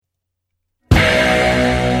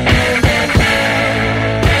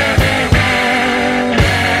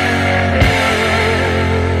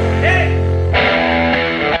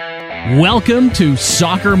Welcome to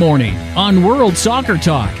Soccer Morning on World Soccer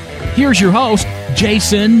Talk. Here's your host,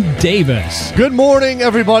 Jason Davis. Good morning,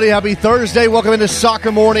 everybody. Happy Thursday. Welcome into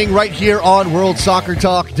Soccer Morning right here on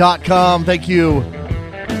WorldSoccerTalk.com. Thank you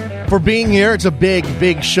for being here. It's a big,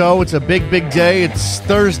 big show. It's a big, big day. It's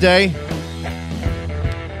Thursday.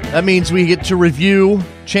 That means we get to review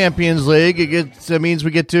Champions League. That means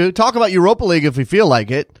we get to talk about Europa League if we feel like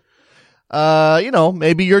it.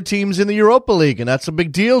 Maybe your team's in the Europa League, and that's a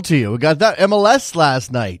big deal to you. We got that MLS last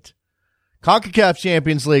night. CONCACAF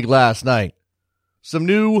Champions League last night. Some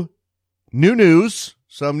new news,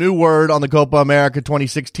 some new word on the Copa America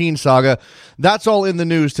 2016 saga. That's all in the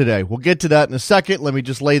news today. We'll get to that in a second. Let me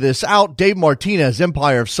just lay this out. Dave Martinez,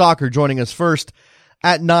 Empire of Soccer, joining us first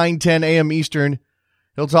at 9:10 a.m. Eastern.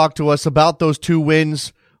 He'll talk to us about those two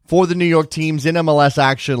wins for the New York teams in MLS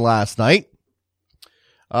action last night.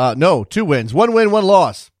 No, two wins. One win, one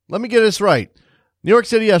loss. Let me get this right. New York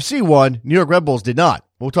City FC won. New York Red Bulls did not.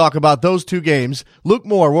 We'll talk about those two games. Luke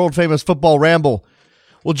Moore, world-famous Football Ramble,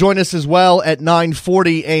 will join us as well at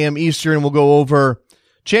 9:40 a.m. Eastern. We'll go over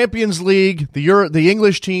Champions League, the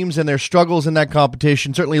English teams and their struggles in that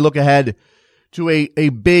competition. Certainly look ahead to a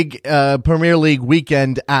big Premier League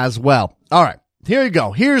weekend as well. All right, here you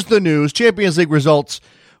go. Here's the news. Champions League results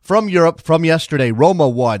from Europe from yesterday. Roma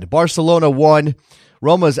won. Barcelona won.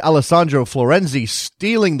 Roma's Alessandro Florenzi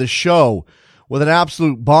stealing the show with an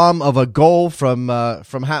absolute bomb of a goal from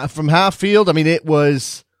half field. I mean, it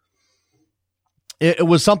was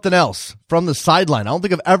something else from the sideline. I don't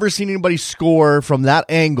think I've ever seen anybody score from that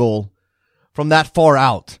angle, from that far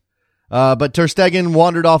out. But Ter Stegen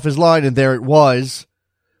wandered off his line, and there it was.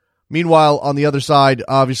 Meanwhile, on the other side,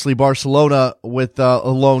 obviously Barcelona with a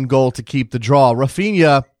lone goal to keep the draw.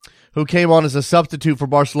 Rafinha, who came on as a substitute for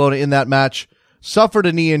Barcelona in that match, suffered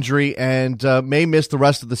a knee injury and may miss the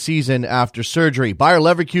rest of the season after surgery. Bayer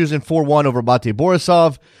Leverkusen 4-1 over Bate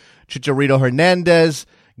Borisov. Chicharito Hernandez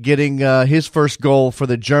getting his first goal for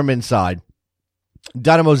the German side.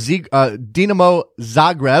 Dinamo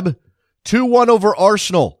Zagreb 2-1 over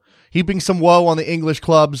Arsenal, heaping some woe on the English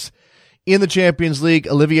clubs in the Champions League.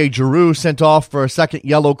 Olivier Giroud sent off for a second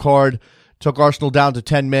yellow card. Took Arsenal down to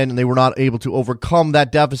 10 men, and they were not able to overcome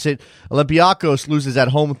that deficit. Olympiacos loses at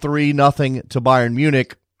home 3-0 to Bayern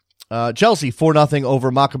Munich. Chelsea 4-0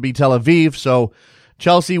 over Maccabi Tel Aviv. So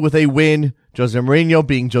Chelsea with a win. Jose Mourinho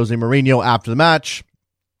being Jose Mourinho after the match.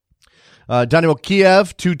 Dynamo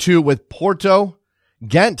Kiev 2-2 with Porto.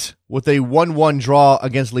 Ghent with a 1-1 draw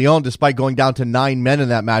against Lyon despite going down to 9 men in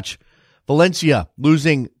that match. Valencia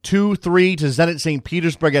losing 2-3 to Zenit St.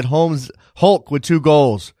 Petersburg at home. Hulk with 2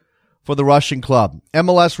 goals for the Russian club.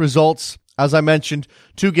 MLS results, as I mentioned,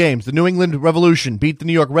 2 games. The New England Revolution beat the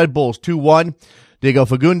New York Red Bulls 2-1. Diego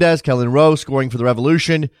Fagundes, Kellen Rowe scoring for the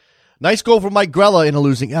Revolution. Nice goal from Mike Grella in a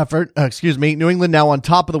losing effort. New England now on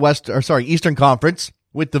top of the Eastern Conference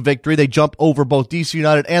with the victory. They jump over both DC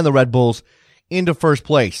United and the Red Bulls into first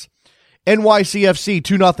place. NYCFC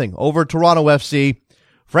 2-0 over Toronto FC.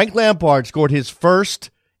 Frank Lampard scored his first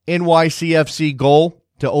NYCFC goal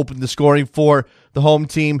to open the scoring for the home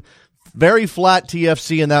team. Very flat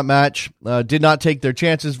TFC in that match. Did not take their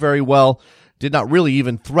chances very well. Did not really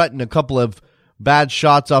even threaten. A couple of bad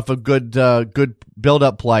shots off a good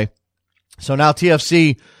build-up play. So now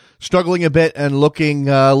TFC struggling a bit and looking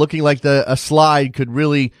like a slide could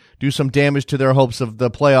really do some damage to their hopes of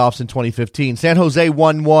the playoffs in 2015. San Jose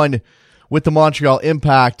 1-1 with the Montreal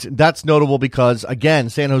Impact. That's notable because, again,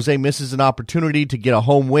 San Jose misses an opportunity to get a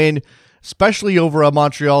home win, especially over a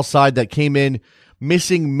Montreal side that came in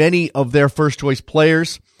missing many of their first-choice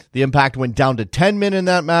players. The Impact went down to 10 men in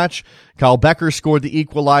that match. Kyle Becker scored the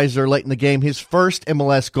equalizer late in the game, his first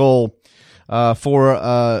MLS goal for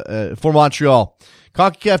Montreal.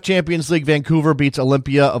 CONCACAF Champions League, Vancouver beats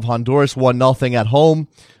Olympia of Honduras 1-0 at home.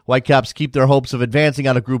 Whitecaps keep their hopes of advancing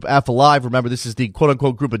out of Group F alive. Remember, this is the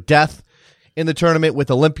quote-unquote group of death in the tournament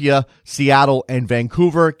with Olympia, Seattle, and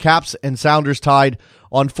Vancouver. Caps and Sounders tied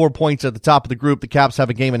on 4 points at the top of the group. The Caps have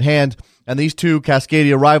a game in hand, and these two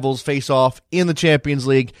Cascadia rivals face off in the Champions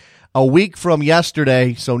League a week from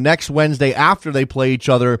yesterday, so next Wednesday after they play each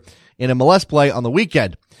other in MLS play on the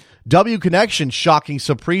weekend. W Connection shocking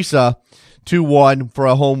Saprissa 2-1 for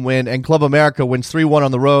a home win, and Club America wins 3-1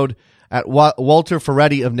 on the road at Walter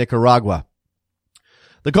Ferretti of Nicaragua.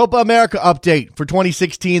 The Copa America update for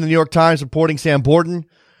 2016, the New York Times reporting Sam Borden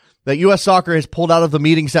that U.S. Soccer has pulled out of the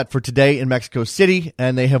meeting set for today in Mexico City,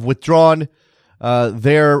 and they have withdrawn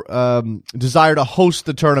their desire to host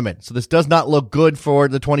the tournament. So this does not look good for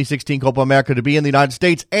the 2016 Copa America to be in the United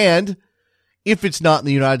States, and if it's not in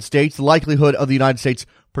the United States, the likelihood of the United States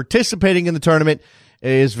participating in the tournament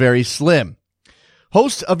is very slim.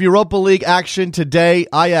 Hosts of Europa League action today: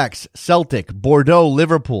 Ajax, Celtic, Bordeaux,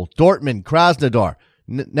 Liverpool, Dortmund, Krasnodar,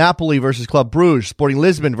 Napoli versus Club Brugge, Sporting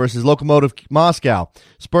Lisbon versus Lokomotiv Moscow,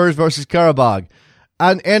 Spurs versus Karabakh,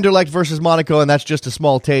 and Anderlecht versus Monaco, and that's just a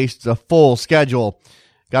small taste. It's a full schedule.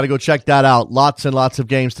 Got to go check that out. Lots and lots of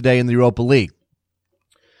games today in the Europa League.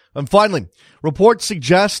 And finally, reports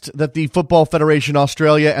suggest that the Football Federation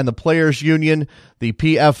Australia and the Players Union, the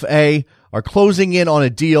PFA, are closing in on a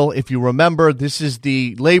deal. If you remember, this is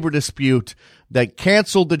the labor dispute that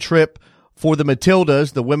canceled the trip for the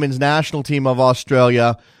Matildas, the women's national team of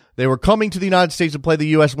Australia. They were coming to the United States to play the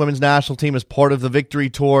U.S. women's national team as part of the Victory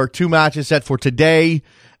Tour. 2 matches set for today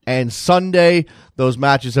and Sunday. Those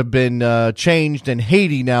matches have been changed, and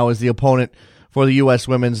Haiti now is the opponent for the U.S.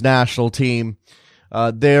 women's national team.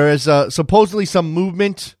 There is supposedly some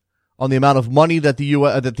movement on the amount of money that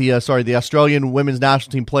the Australian women's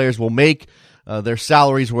national team players will make. Their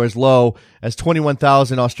salaries were as low as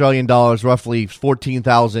 21,000 Australian dollars, roughly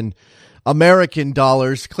 14,000 American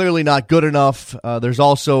dollars. Clearly not good enough. There's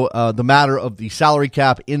also the matter of the salary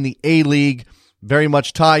cap in the A-League, very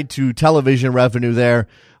much tied to television revenue there,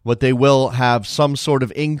 but they will have some sort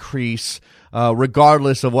of increase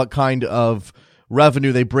regardless of what kind of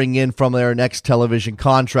revenue they bring in from their next television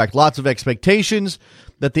contract. Lots of expectations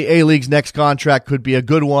that the A-League's next contract could be a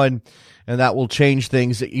good one, and that will change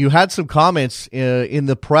things. You had some comments in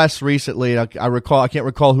the press recently. I can't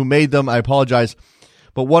recall who made them. I apologize.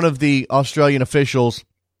 But one of the Australian officials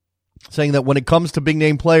saying that when it comes to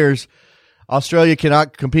big-name players, Australia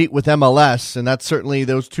cannot compete with MLS, and that's certainly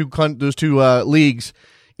those two leagues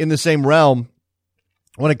in the same realm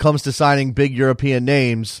when it comes to signing big European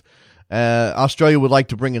names. Australia would like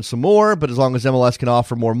to bring in some more, but as long as MLS can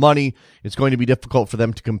offer more money, it's going to be difficult for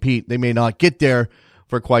them to compete. They may not get there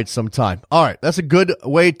for quite some time. All right, that's a good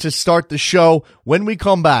way to start the show. When we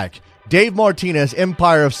come back, Dave Martinez,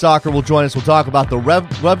 Empire of Soccer, will join us. We'll talk about the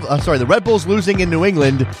Red Bulls losing in New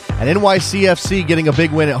England and NYCFC getting a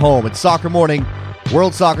big win at home. It's Soccer Morning,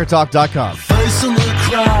 WorldSoccerTalk.com. Face in the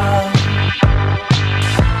crowd,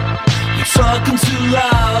 you're talking too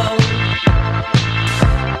loud.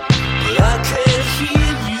 I can't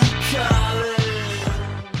hear you calling.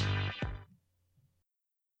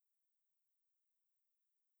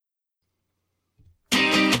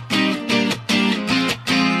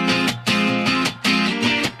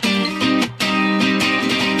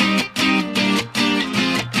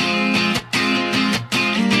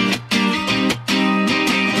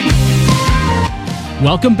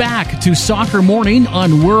 Welcome back to Soccer Morning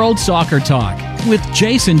on World Soccer Talk with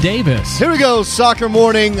Jason Davis. Here we go, Soccer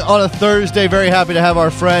Morning on a Thursday. Very happy to have our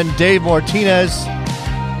friend Dave Martinez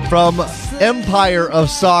from Empire of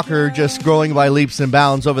Soccer, just growing by leaps and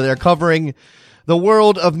bounds over there, covering the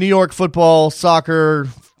world of New York football, soccer,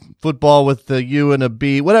 football with the U and a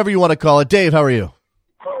B, whatever you want to call it. Dave, how are you?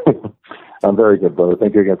 I'm very good, brother.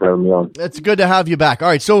 Thank you again for having me on. It's good to have you back. All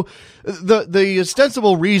right, so the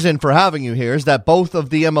ostensible reason for having you here is that both of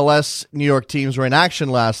the MLS New York teams were in action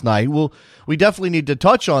last night. We definitely need to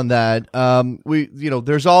touch on that.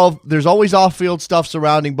 There's always off-field stuff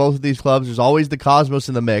surrounding both of these clubs. There's always the Cosmos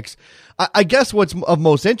in the mix. I guess what's of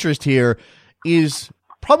most interest here is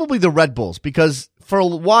probably the Red Bulls, because for a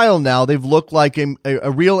while now they've looked like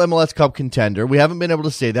a real MLS Cup contender. We haven't been able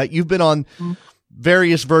to say that. You've been on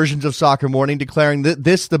various versions of Soccer Morning declaring that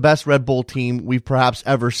this the best Red Bull team we've perhaps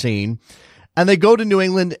ever seen. And they go to New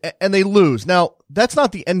England and they lose. Now, that's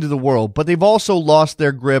not the end of the world, but they've also lost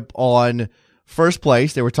their grip on first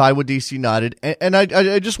place. They were tied with DC United. And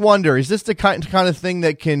I just wonder, is this the kind of thing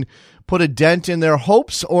that can put a dent in their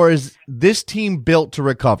hopes, or is this team built to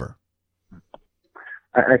recover?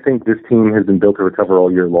 I think this team has been built to recover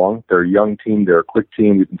all year long. They're a young team. They're a quick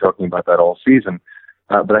team. We've been talking about that all season.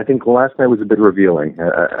 But I think last night was a bit revealing.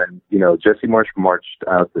 Jesse Marsch marched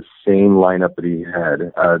out the same lineup that he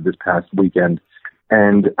had this past weekend.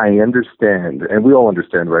 And I understand, and we all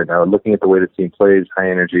understand right now, looking at the way the team plays,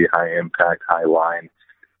 high energy, high impact, high line,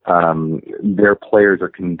 their players are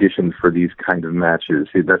conditioned for these kind of matches.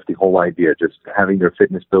 See, that's the whole idea, just having their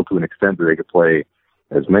fitness built to an extent that they could play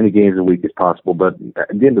as many games a week as possible. But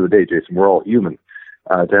at the end of the day, Jason, we're all human.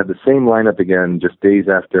 To have the same lineup again just days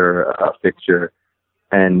after a fixture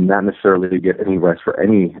and not necessarily get any rest for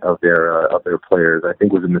any of their players, I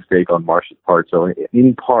think was a mistake on Marsch's part. So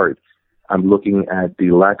in part, I'm looking at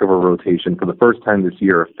the lack of a rotation for the first time this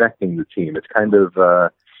year affecting the team. It's kind of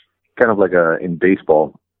like in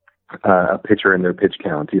baseball, a pitcher and their pitch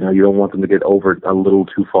count. You don't want them to get over a little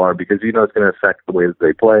too far because it's going to affect the way that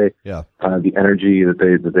they play, the energy that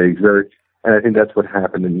they exert. And I think that's what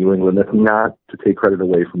happened in New England. That's not to take credit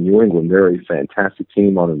away from New England. They're a fantastic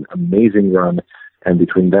team on an amazing run. And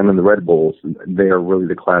between them and the Red Bulls, they are really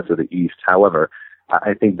the class of the East. However,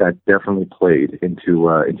 I think that definitely played into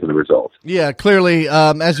the results. Yeah, clearly,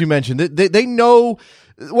 as you mentioned, they know.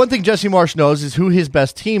 One thing Jesse Marsch knows is who his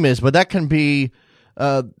best team is, but that can be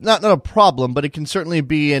not a problem, but it can certainly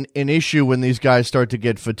be an issue when these guys start to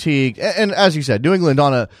get fatigued. And as you said, New England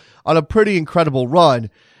on a pretty incredible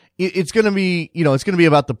run. It's going to be, it's going to be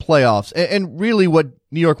about the playoffs, and really what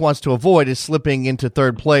New York wants to avoid is slipping into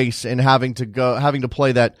third place and having to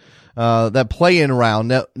play that play-in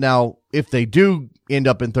round. Now, if they do end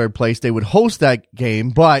up in third place, they would host that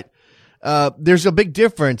game, but there's a big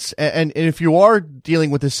difference. And if you are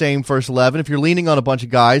dealing with the same first 11, if you're leaning on a bunch of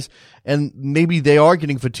guys and maybe they are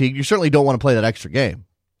getting fatigued, you certainly don't want to play that extra game.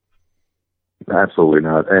 Absolutely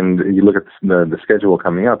not. And you look at the schedule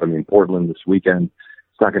coming up. I mean, Portland this weekend.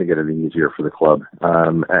 Not going to get any easier for the club.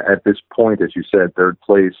 At this point, as you said, third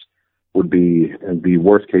place would be the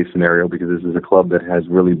worst case scenario because this is a club that has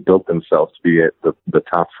really built themselves to be at the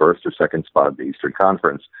top first or second spot of the Eastern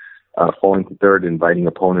Conference. Falling to third, inviting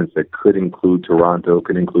opponents that could include Toronto,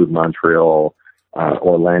 could include Montreal,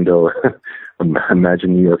 Orlando.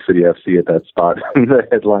 Imagine New York City FC at that spot. The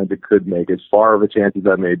headline that could make as far of a chance as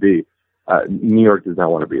that may be. New York does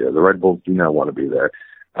not want to be there. The Red Bulls do not want to be there.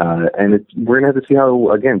 And we're going to have to see how,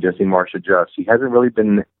 again, Jesse Marsch adjusts. He hasn't really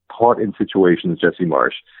been caught in situations, Jesse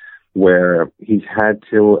Marsch, where he's had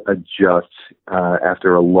to adjust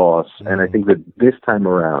after a loss. And I think that this time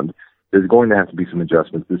around, there's going to have to be some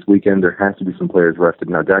adjustments. This weekend, there has to be some players rested.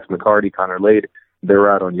 Now, Dax McCarty, Connor Lade, they're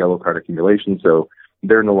out on yellow card accumulation, so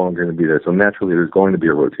they're no longer going to be there. So naturally, there's going to be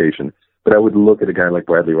a rotation. But I would look at a guy like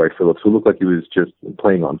Bradley Wright Phillips, who looked like he was just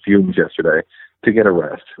playing on fumes yesterday, to get a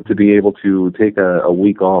rest, to be able to take a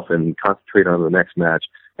week off and concentrate on the next match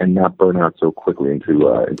and not burn out so quickly into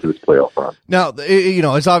this playoff run. Now,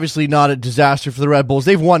 it's obviously not a disaster for the Red Bulls.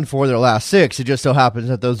 They've won 4 of their last 6. It just so happens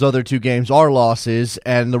that those other 2 games are losses,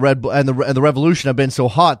 and the Revolution have been so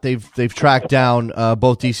hot they've tracked down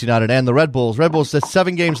both DC United and the Red Bulls. Red Bulls has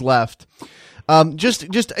 7 games left.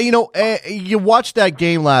 You watched that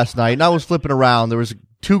game last night, and I was flipping around. There was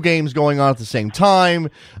 2 games going on at the same time.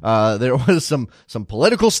 There was some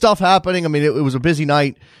political stuff happening. I mean, it was a busy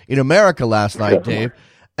night in America last night, Dave.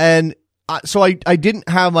 And so I didn't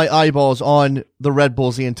have my eyeballs on the Red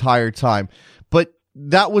Bulls the entire time. But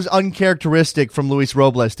that was uncharacteristic from Luis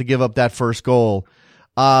Robles to give up that first goal.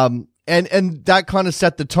 And that kind of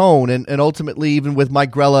set the tone. And ultimately, even with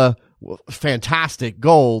Mike Grella, fantastic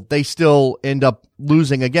goal, they still end up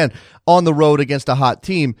losing again on the road against a hot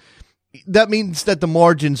team. That means that the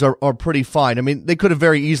margins are pretty fine. I mean, they could have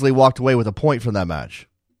very easily walked away with a point from that match.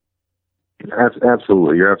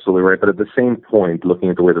 Absolutely. You're absolutely right. But at the same point, looking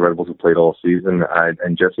at the way the Red Bulls have played all season,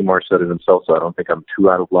 and Jesse Marsch said it himself, so I don't think I'm too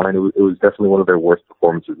out of line. It was definitely one of their worst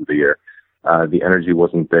performances of the year. The energy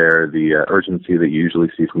wasn't there. The urgency that you usually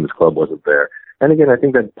see from this club wasn't there. And again, I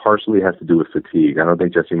think that partially has to do with fatigue. I don't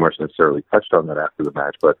think Jesse Marsch necessarily touched on that after the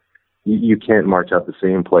match, but you can't march out the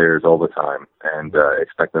same players all the time and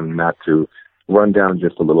expect them not to run down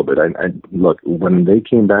just a little bit. Look, when they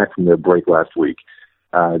came back from their break last week,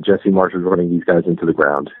 Jesse Marsch was running these guys into the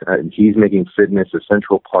ground. He's making fitness a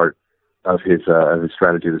central part of his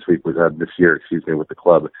strategy this year, with the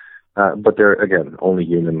club. But they're, again, only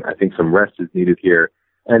human. I think some rest is needed here.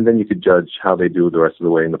 And then you could judge how they do the rest of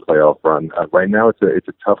the way in the playoff run. Right now, it's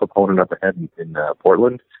a tough opponent up ahead in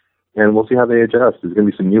Portland, and we'll see how they adjust. There's going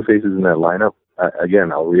to be some new faces in that lineup.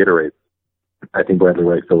 Again, I'll reiterate, I think Bradley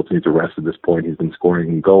Wright Phillips needs a rest at this point. He's been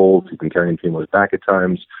scoring goals. He's been carrying the team on his back at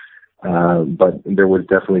times. But there was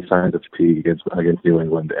definitely signs of fatigue against New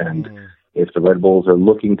England. And if the Red Bulls are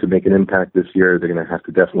looking to make an impact this year, they're going to have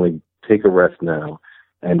to definitely take a rest now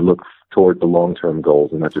and look toward the long-term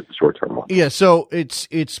goals and not just the short-term ones. Yeah, so it's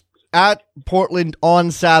at Portland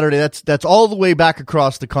on Saturday. That's all the way back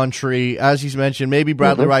across the country. As he's mentioned, maybe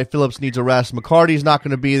Bradley Wright Phillips needs a rest. McCarty's not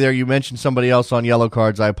going to be there. You mentioned somebody else on yellow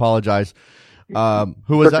cards. I apologize.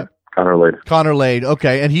 Who was that? Connor Lade. Connor Lade.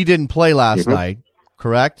 Okay, and he didn't play last night,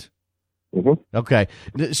 correct? Okay,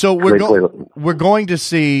 so we're going to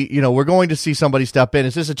see somebody step in.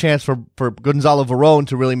 Is this a chance for Gonzalo Verón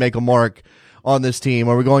to really make a mark on this team?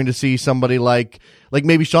 Are we going to see somebody like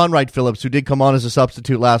maybe Sean Wright Phillips, who did come on as a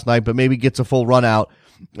substitute last night, but maybe gets a full run out?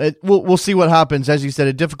 We'll see what happens. As you said,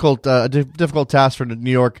 a difficult task for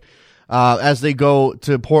New York as they go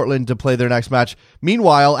to Portland to play their next match.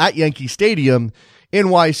 Meanwhile, at Yankee Stadium,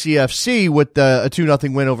 NYCFC with a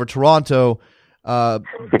 2-0 win over Toronto.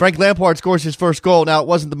 Frank Lampard scores his first goal. Now, it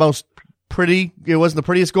wasn't the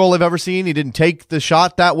prettiest goal I've ever seen. He didn't take the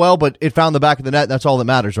shot that well, but it found the back of the net. That's all that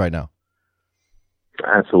matters right now.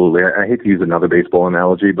 Absolutely. I hate to use another baseball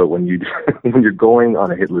analogy, but when when you're going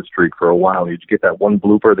on a hitless streak for a while, you get that one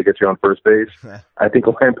blooper that gets you on first base. I think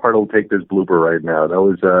Lampard will take this blooper right now. That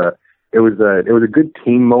was it was a good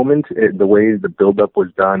team moment. The way the build-up was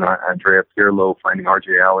done, Andrea Pirlo finding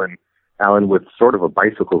R.J. Allen with sort of a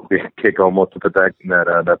bicycle kick almost to put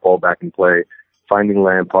that ball back in play, finding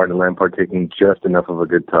Lampard, and Lampard taking just enough of a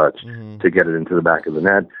good touch to get it into the back of the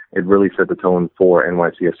net. It really set the tone for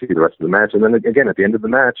NYCFC the rest of the match. And then again, at the end of the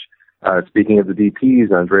match, speaking of the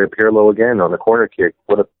DPs, Andrea Pirlo again on the corner kick.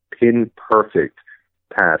 What a pin-perfect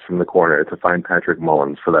pass from the corner to find Patrick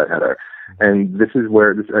Mullins for that header. And this is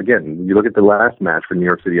where, again, you look at the last match for New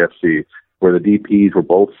York City FC, where the DPs were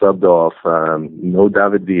both subbed off, no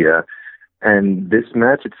David Villa. And this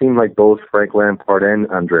match, it seemed like both Frank Lampard and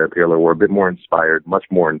Andrea Pirlo were a bit more inspired, much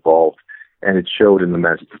more involved, and it showed in the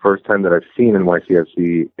match. It's the first time that I've seen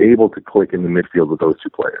NYCFC able to click in the midfield with those two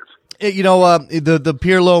players. You know, the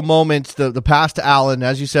Pirlo moments, the pass to Allen,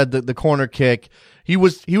 as you said, the corner kick, he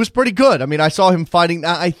was pretty good. I mean, I saw him fighting.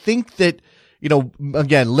 I think that, you know,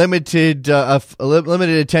 again, limited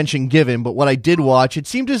attention given, but what I did watch, it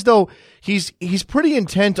seemed as though he's pretty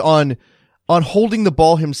intent on holding the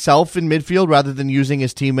ball himself in midfield rather than using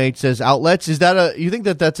his teammates as outlets. Is that you think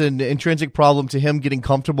that that's an intrinsic problem to him getting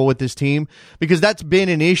comfortable with his team? Because that's been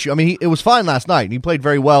an issue. I mean, it was fine last night and he played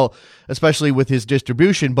very well, especially with his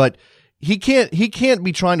distribution, but he can't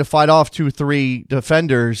be trying to fight off 2-3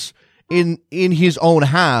 defenders in his own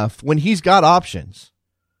half when he's got options.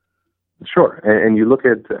 Sure. And you look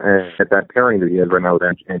at that pairing that he has right now with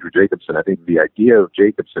Andrew Jacobson. I think the idea of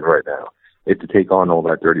Jacobson right now is to take on all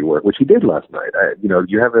that dirty work, which he did last night.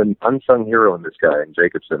 You have an unsung hero in this guy, in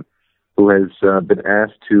Jacobson, who has been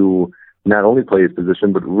asked to not only play his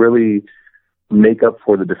position, but really make up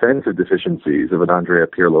for the defensive deficiencies of an Andrea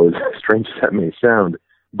Pirlo, as strange as that may sound.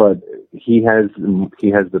 But he has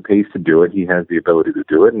the pace to do it. He has the ability to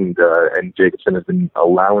do it. And Jacobson has been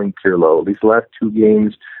allowing Pirlo, at least the last two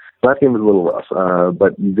games. Last game was a little rough,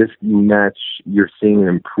 but this match, you're seeing an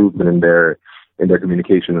improvement in their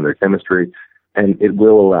communication and their chemistry, and it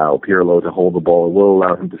will allow Pirlo to hold the ball. It will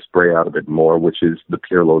allow him to spray out a bit more, which is the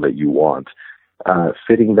Pirlo that you want.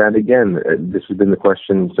 Fitting that again, this has been the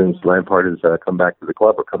question since Lampard has come to the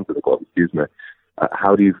club, excuse me.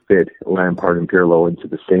 How do you fit Lampard and Pirlo into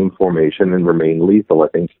the same formation and remain lethal? I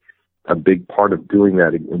think a big part of doing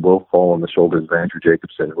that will fall on the shoulders of Andrew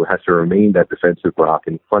Jacobson, who has to remain that defensive rock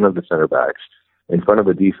in front of the center backs, in front of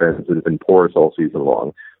a defense that has been porous all season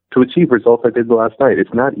long, to achieve results like they did last night.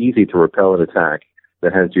 It's not easy to repel an attack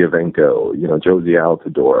that has Giovinco, Josie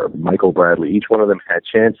Altidore, Michael Bradley. Each one of them had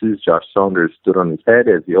chances. Josh Saunders stood on his head,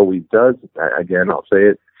 as he always does. Again, I'll say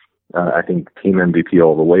it. I think team MVP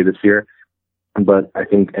all the way this year. But I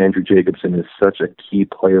think Andrew Jacobson is such a key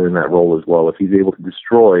player in that role as well. If he's able to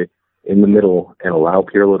destroy in the middle and allow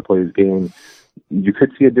Pirlo to play his game, you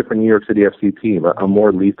could see a different New York City FC team, a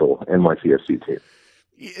more lethal NYCFC team.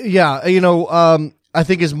 Yeah, I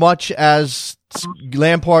think as much as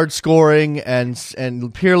Lampard scoring and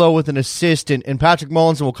Pirlo with an assist and Patrick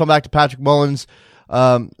Mullins, and we'll come back to Patrick Mullins,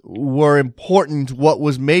 were important. What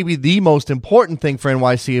was maybe the most important thing for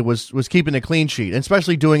NYC was keeping a clean sheet, and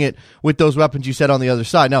especially doing it with those weapons you said on the other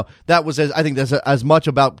side. Now, that was I think that's as much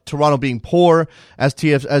about Toronto being poor as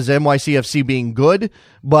NYCFC being good,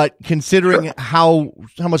 but considering how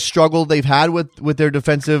much struggle they've had with their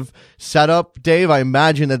defensive setup, Dave, I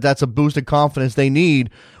imagine that's a boost of confidence they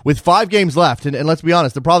need with 5 games left, and let's be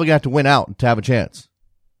honest, they're probably going to have to win out to have a chance.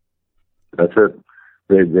 That's it.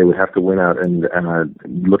 They would have to win out, and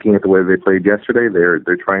looking at the way they played yesterday,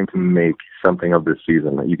 they're trying to make something of this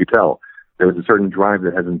season. You could tell there was a certain drive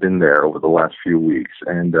that hasn't been there over the last few weeks,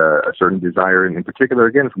 and a certain desire, in particular,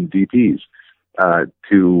 again from DPs,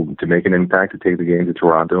 to make an impact, to take the game to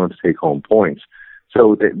Toronto, and to take home points.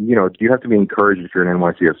 So you have to be encouraged if you're an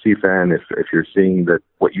NYCFC fan. If you're seeing that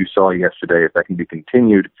what you saw yesterday, if that can be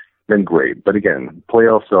continued, then great. But again,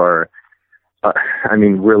 playoffs are.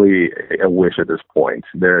 Really a wish at this point.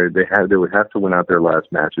 They would have to win out their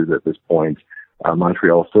last matches at this point.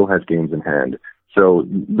 Montreal still has games in hand. So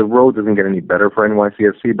the road doesn't get any better for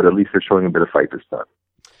NYCFC, but at least they're showing a bit of fight this time.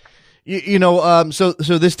 So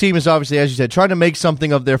this team is obviously, as you said, trying to make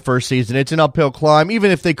something of their first season. It's an uphill climb,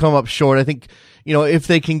 even if they come up short. I think, if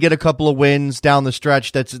they can get a couple of wins down the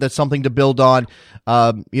stretch, that's something to build on.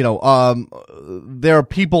 There are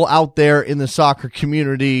people out there in the soccer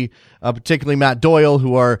community, particularly Matt Doyle,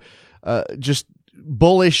 who are just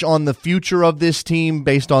bullish on the future of this team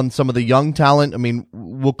based on some of the young talent. I mean,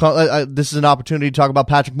 this is an opportunity to talk about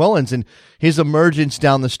Patrick Mullins and his emergence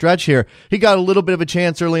down the stretch here. He got a little bit of a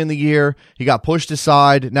chance early in the year. He got pushed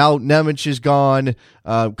aside. Now Nemec is gone.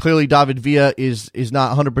 Clearly, David Villa is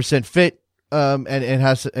not 100% fit. And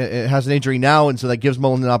has an injury now, and so that gives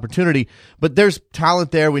Mullins an opportunity. But there's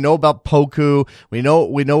talent there. We know about Poku. We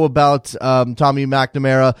know about Tommy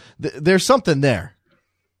McNamara. There's something there.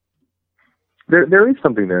 There is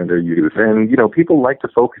something there in their youth, and people like to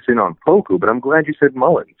focus in on Poku, but I'm glad you said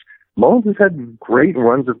Mullins. Mullins has had great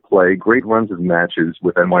runs of play, great runs of matches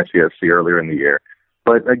with NYCFC earlier in the year.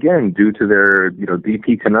 But again, due to their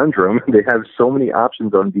DP conundrum, they have so many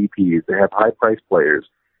options on DPs. They have high-priced players.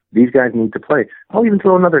 These guys need to play. I'll even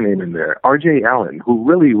throw another name in there, RJ Allen, who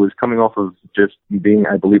really was coming off of just being,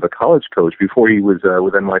 I believe, a college coach before he was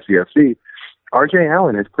with NYCFC. RJ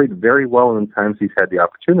Allen has played very well in the times he's had the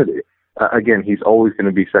opportunity. Again, he's always going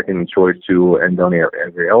to be second choice to Andoni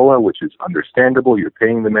Areola, which is understandable. You're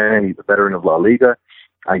paying the man. He's a veteran of La Liga.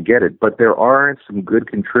 I get it. But there are some good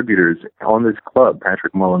contributors on this club.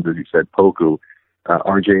 Patrick Mullins, as you said, Poku,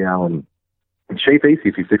 RJ Allen. Shea Facey,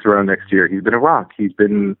 if he sticks around next year, he's been a rock. He's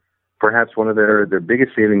been perhaps one of their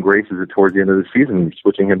biggest saving graces towards the end of the season,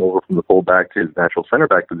 switching him over from the fullback to his natural center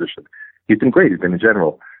back position. He's been great. He's been a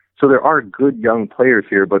general. So there are good young players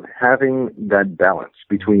here, but having that balance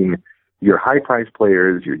between your high-priced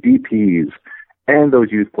players, your DPs, and those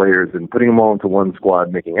youth players, and putting them all into one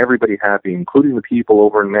squad, making everybody happy, including the people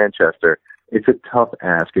over in Manchester, it's a tough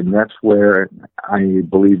ask, and that's where I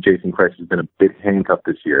believe Jason Christ has been a bit handcuffed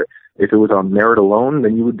this year. If it was on merit alone,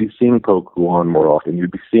 then you would be seeing Poku on more often.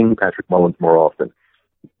 You'd be seeing Patrick Mullins more often.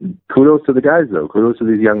 Kudos to the guys, though. Kudos to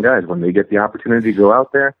these young guys. When they get the opportunity to go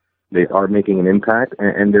out there, they are making an impact,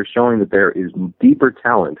 and they're showing that there is deeper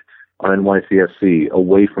talent on NYCFC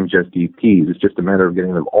away from just DPs. It's just a matter of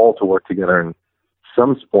getting them all to work together in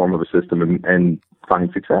some form of a system and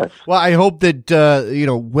find success. Well, I hope that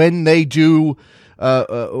when they do,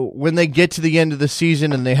 when they get to the end of the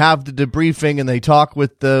season and they have the debriefing and they talk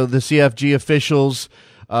with the CFG officials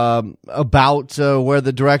about where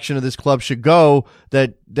the direction of this club should go,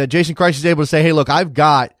 that Jason Christ is able to say, "Hey, look, I've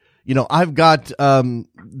got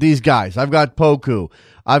these guys. I've got Poku.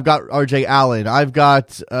 I've got RJ Allen. I've got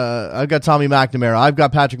Tommy McNamara. I've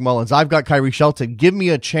got Patrick Mullins. I've got Kyrie Shelton. Give me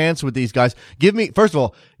a chance with these guys. First of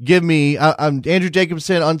all, I'm Andrew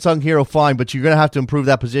Jacobson, unsung hero, fine, but you're going to have to improve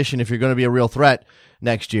that position if you're going to be a real threat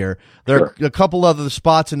next year. There are a couple other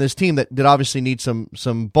spots in this team that obviously need some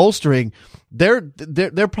bolstering. They're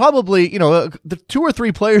probably, the 2 or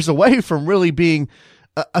 3 players away from really being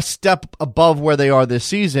a step above where they are this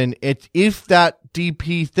season. If that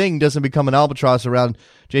DP thing doesn't become an albatross around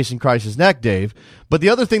Jason Christ's neck, Dave. But the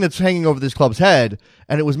other thing that's hanging over this club's head,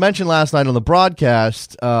 and it was mentioned last night on the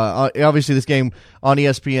broadcast, obviously this game on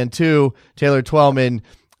ESPN2, Taylor Twellman,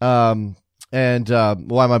 and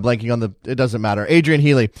why am I blanking on it doesn't matter, Adrian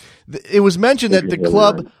Healy. It was mentioned that the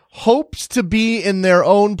club hopes to be in their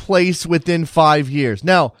own place within 5 years.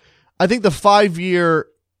 Now, I think the 5-year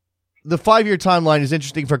timeline is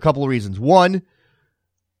interesting for a couple of reasons. One,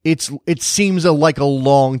 it seems like a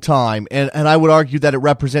long time, and I would argue that it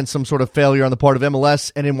represents some sort of failure on the part of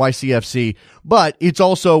MLS and NYCFC, but it's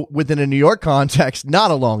also, within a New York context, not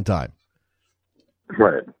a long time.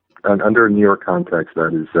 Right. And under a New York context,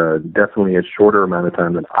 that is definitely a shorter amount of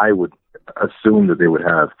time than I would assume that they would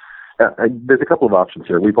have. There's a couple of options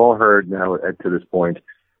here. We've all heard now to this point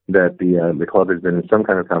that the club has been in some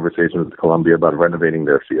kind of conversation with Colombia about renovating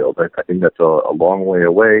their field. I think that's a long way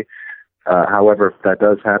away. However, if that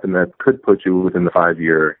does happen, that could put you within the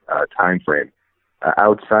 5-year time frame.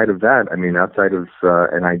 Outside of that, outside of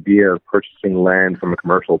an idea of purchasing land from a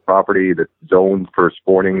commercial property that's zoned for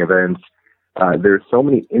sporting events, there's so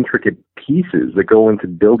many intricate pieces that go into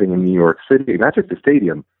building in New York City, not just a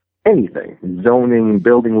stadium, anything, zoning,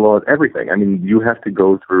 building laws, everything. You have to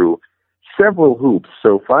go through several hoops.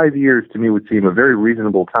 So 5 years to me would seem a very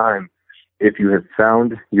reasonable time if you have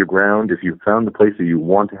found your ground, if you've found the place that you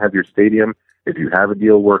want to have your stadium, if you have a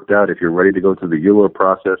deal worked out, if you're ready to go through the Euro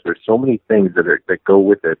process. There's so many things that go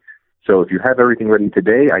with it. So if you have everything ready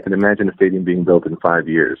today, I can imagine a stadium being built in 5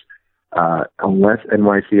 years. Unless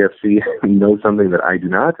NYCFC knows something that I do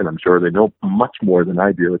not, and I'm sure they know much more than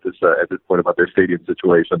I do at this point about their stadium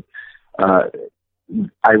situation,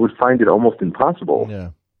 I would find it almost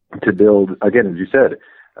impossible to build, again, as you said,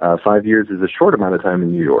 5 years is a short amount of time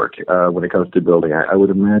in New York when it comes to building. I would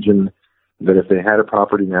imagine that if they had a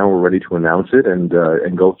property now, we're ready to announce it and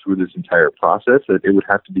go through this entire process, that it would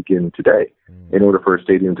have to begin today in order for a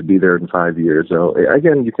stadium to be there in 5 years. So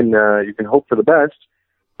again, you can hope for the best,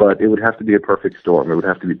 but it would have to be a perfect storm. It would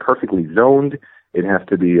have to be perfectly zoned. It'd have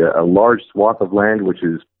to be a large swath of land, which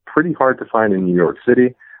is pretty hard to find in New York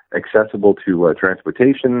City, accessible to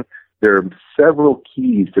transportation. There are several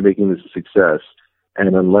keys to making this a success,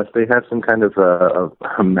 and unless they have some kind of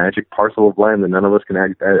a magic parcel of land that none of us can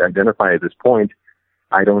identify at this point,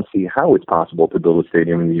 I don't see how it's possible to build a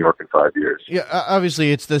stadium in New York in 5 years. Yeah,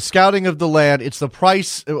 obviously, it's the scouting of the land, it's the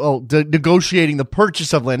price, negotiating the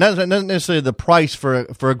purchase of land, not necessarily the price for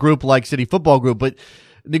a group like City Football Group, but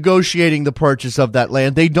negotiating the purchase of that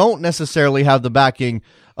land. They don't necessarily have the backing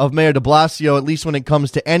of Mayor de Blasio, at least when it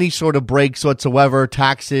comes to any sort of breaks whatsoever,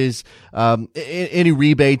 taxes, any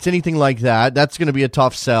rebates, anything like that. That's going to be a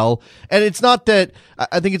tough sell. And it's not that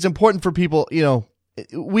I think it's important for people,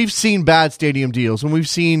 we've seen bad stadium deals when we've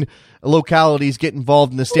seen localities get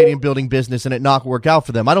involved in the stadium building business and it not work out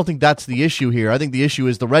for them. I don't think that's the issue here. I think the issue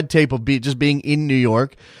is the red tape of just being in New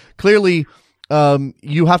York. Clearly,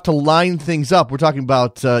 you have to line things up. We're talking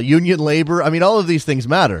about union labor. I mean, all of these things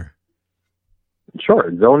matter.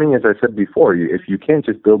 Sure. Zoning, as I said before, if you can't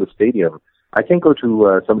just build a stadium, I can't go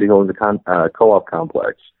to somebody who owns a co-op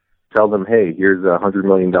complex, tell them, hey, here's $100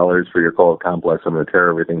 million for your co-op complex. I'm going to tear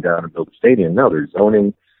everything down and build a stadium. No, there's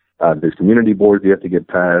zoning. There's community boards you have to get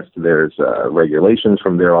past. There's regulations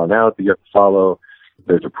from there on out that you have to follow.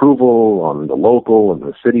 There's approval on the local and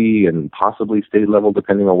the city and possibly state level,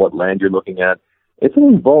 depending on what land you're looking at. It's an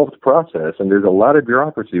involved process, and there's a lot of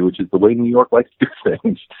bureaucracy, which is the way New York likes to do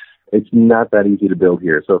things. It's not that easy to build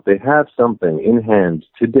here. So if they have something in hand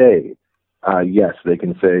today, yes, they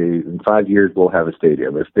can say in 5 years we'll have a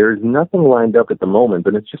stadium. If there's nothing lined up at the moment,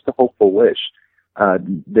 then it's just a hopeful wish.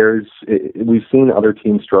 We've seen other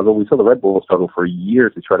teams struggle. We saw the Red Bulls struggle for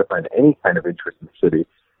years to try to find any kind of interest in the city.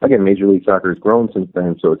 Again, Major League Soccer has grown since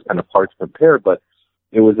then, so it's kind of hard to compare, but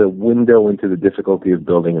it was a window into the difficulty of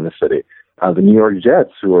building in the city. The New York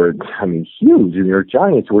Jets, who are, huge, the New York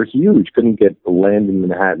Giants, who were huge, couldn't get land in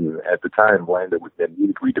Manhattan at the time, land that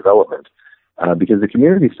needed redevelopment, because the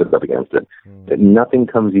community stood up against it. Nothing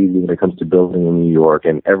comes easy when it comes to building in New York,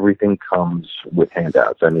 and everything comes with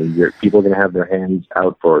handouts. People are going to have their hands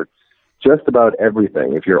out for just about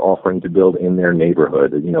everything if you're offering to build in their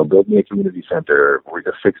neighborhood. Build me a community center, or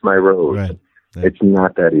to fix my roads. Right. It's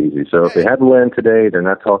not that easy. So if they had land today, they're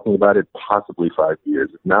not talking about it, possibly 5 years.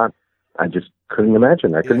 If not, I just couldn't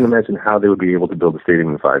imagine. I couldn't imagine how they would be able to build a stadium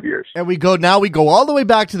in 5 years. And we go all the way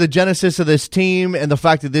back to the genesis of this team and the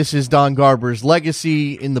fact that this is Don Garber's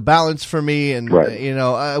legacy in the balance for me. And,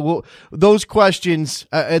 right. Those questions,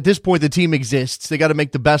 at this point, the team exists. They got to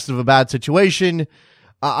make the best of a bad situation.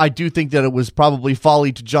 I do think that it was probably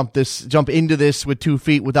folly to jump into this with 2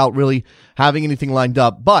 feet without really having anything lined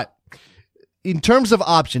up. But in terms of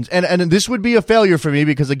options, and this would be a failure for me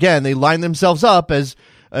because, again, they line themselves up as,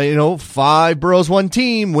 5 boroughs, 1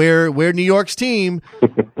 team, where New York's team,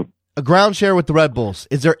 a ground share with the Red Bulls.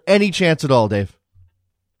 Is there any chance at all, Dave?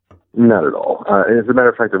 Not at all. As a matter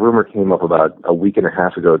of fact, the rumor came up about a week and a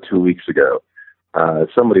half ago, 2 weeks ago.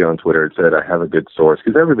 Somebody on Twitter had said, I have a good source,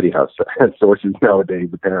 because everybody has sources nowadays,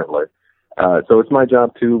 apparently. So it's my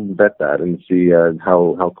job to vet that and see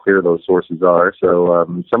how clear those sources are. So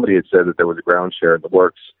somebody had said that there was a ground share in the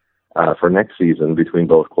works for next season between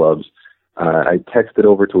both clubs. I texted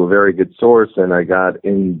over to a very good source, and I got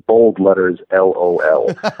in bold letters LOL.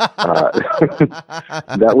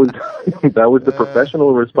 That was the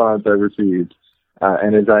professional response I received.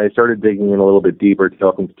 And as I started digging in a little bit deeper,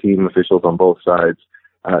 talking to team officials on both sides,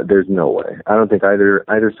 there's no way. I don't think either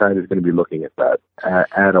side is going to be looking at that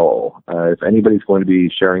at all. If anybody's going to be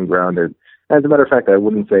sharing ground, as a matter of fact, I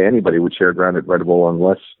wouldn't say anybody would share ground at Red Bull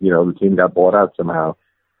unless the team got bought out somehow.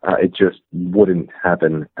 It just wouldn't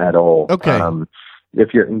happen at all. Okay.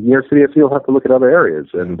 If you're in New York City, you'll have to look at other areas,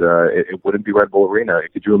 and it wouldn't be Red Bull Arena.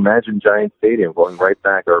 Could you imagine Giant Stadium going right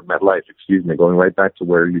back, or MetLife, going right back to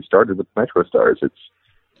where you started with Metro Stars?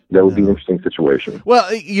 That would be an interesting situation. Well,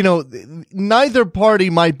 neither party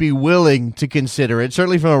might be willing to consider it.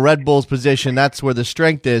 Certainly from a Red Bull's position, that's where the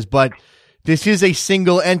strength is. But this is a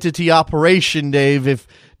single entity operation, Dave. If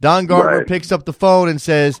Don Garber picks up the phone and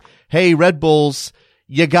says, hey, Red Bulls,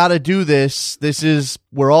 you got to do this.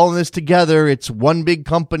 We're all in this together. It's one big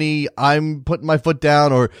company. I'm putting my foot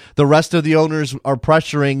down, or the rest of the owners are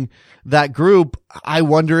pressuring that group. I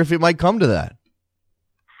wonder if it might come to that.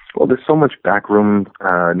 Well, there's so much backroom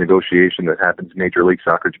negotiation that happens in Major League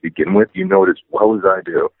Soccer to begin with. You know it as well as I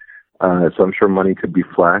do. So I'm sure money could be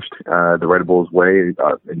flashed the Red Bulls' way.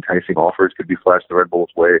 Enticing offers could be flashed the Red Bulls'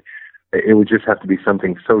 way. It would just have to be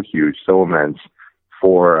something so huge, so immense,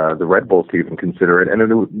 for the Red Bulls to even consider it. And,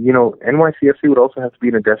 NYCFC would also have to be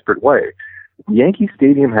in a desperate way. Yankee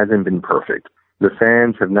Stadium hasn't been perfect. the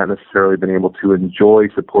fans have not necessarily been able to enjoy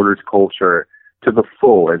supporters' culture to the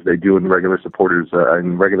full as they do in regular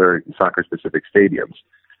soccer-specific stadiums.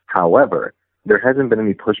 However, there hasn't been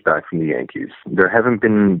any pushback from the Yankees. There haven't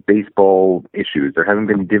been baseball issues. There haven't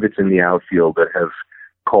been divots in the outfield that have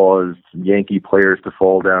caused Yankee players to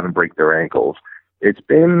fall down and break their ankles. It's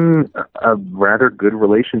been a rather good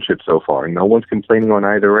relationship so far. No one's complaining on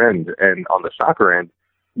either end. And on the soccer end,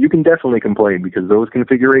 you can definitely complain because those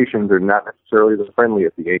configurations are not necessarily the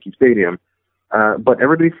friendliest at the Yankee Stadium. But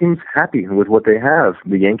everybody seems happy with what they have.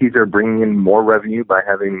 The Yankees are bringing in more revenue by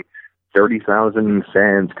having 30,000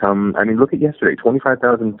 fans come. I mean, look at yesterday,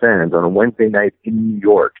 25,000 fans on a Wednesday night in New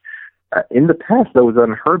York. In the past, that was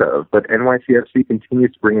unheard of, but NYCFC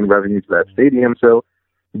continues to bring in revenue to that stadium. So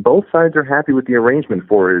both sides are happy with the arrangement.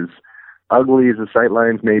 For as ugly as the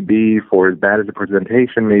sightlines may be, for as bad as the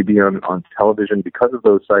presentation may be on television because of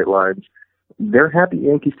those sightlines, they're happy at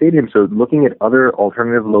Yankee Stadium. So looking at other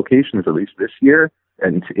alternative locations, at least this year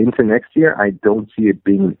and into next year, I don't see it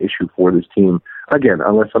being an issue for this team. Again,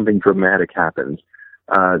 unless something dramatic happens.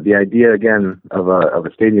 The idea, again, of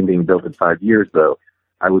a stadium being built in 5 years, though,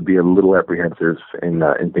 I would be a little apprehensive in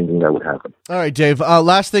thinking that would happen. All right, Dave.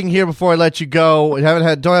 Last thing here before I let you go.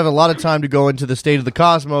 Don't have a lot of time to go into the state of the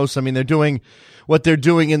cosmos. I mean, they're doing what they're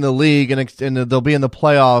doing in the league, and they'll be in the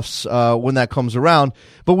playoffs when that comes around.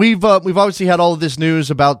 But we've obviously had all of this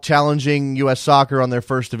news about challenging U.S. soccer on their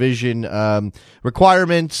first division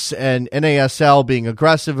requirements, and NASL being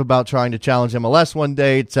aggressive about trying to challenge MLS one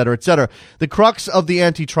day, et cetera, et cetera. The crux of the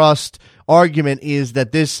antitrust argument is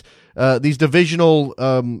that these divisional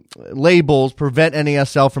labels prevent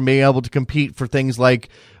NASL from being able to compete for things like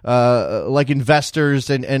investors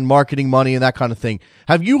and marketing money and that kind of thing.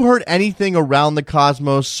 Have you heard anything around the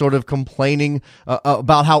cosmos sort of complaining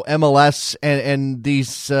about how MLS and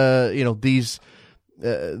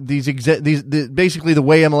basically the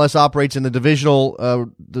way MLS operates in the divisional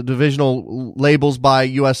labels by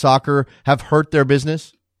U.S. Soccer have hurt their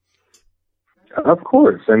business? Of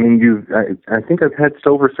course. I mean, I think I've had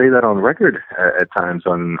Stover say that on record at times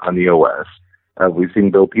on the OS. We've seen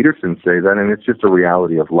Bill Peterson say that, and it's just a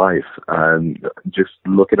reality of life. Just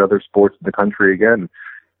look at other sports in the country again.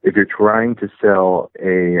 If you're trying to sell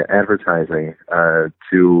advertising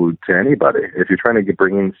to anybody, if you're trying to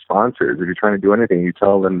bring in sponsors, if you're trying to do anything, you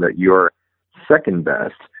tell them that you're second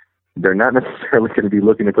best. They're not necessarily going to be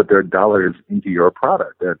looking to put their dollars into your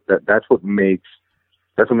product. That's what makes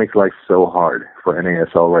life so hard for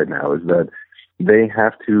NASL right now, is that they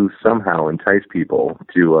have to somehow entice people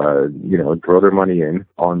to, throw their money in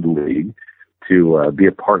on the league, to be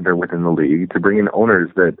a partner within the league, to bring in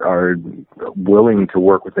owners that are willing to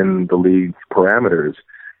work within the league parameters,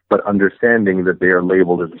 but understanding that they are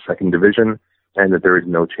labeled as a second division and that there is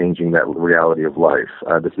no changing that reality of life.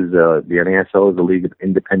 The NASL is a league of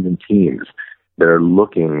independent teams that are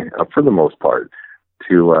looking, for the most part,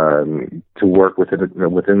 to work within a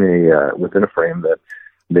frame that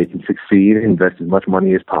they can succeed, invest as much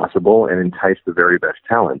money as possible, and entice the very best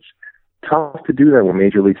talents. Tough to do that when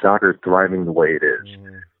Major League Soccer is thriving the way it is.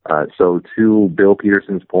 So to Bill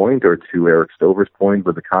Peterson's point, or to Eric Stover's point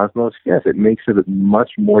with the Cosmos, yes, it makes it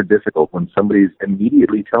much more difficult when somebody's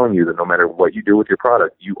immediately telling you that no matter what you do with your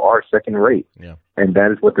product, you are second rate. Yeah. And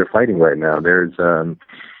that is what they're fighting right now. There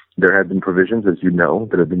have been provisions, as you know,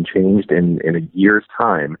 that have been changed in a year's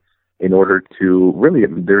time in order to really,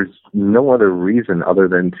 there's no other reason other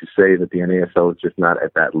than to say that the NASL is just not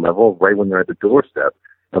at that level right when they're at the doorstep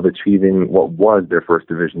of achieving what was their first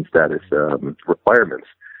division status requirements.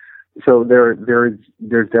 So there's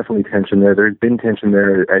definitely tension there. There's been tension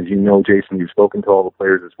there. As you know, Jason, you've spoken to all the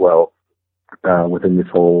players as well within this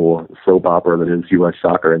whole soap opera that is U.S.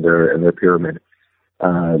 Soccer and their pyramid.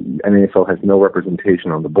 NASL has no representation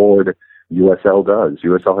on the board. USL does.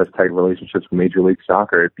 USL has tight relationships with Major League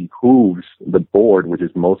Soccer. It behooves the board, which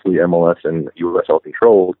is mostly MLS and USL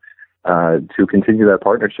controlled, to continue that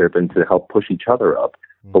partnership and to help push each other up.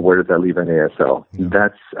 But where does that leave NASL? Yeah.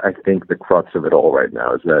 That's, I think, the crux of it all right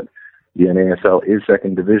now, is that the NASL is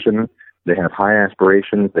second division. They have high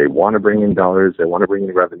aspirations. They want to bring in dollars. They want to bring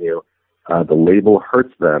in revenue. The label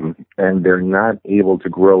hurts them, and they're not able to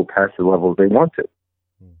grow past the levels they want to.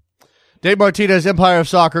 Dave Martinez, Empire of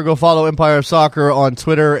Soccer. Go follow Empire of Soccer on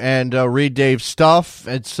Twitter and read Dave's stuff.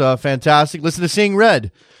 It's fantastic. Listen to Seeing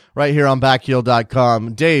Red right here on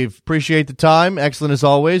backheel.com. Dave, appreciate the time. Excellent as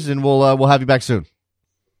always, and we'll have you back soon.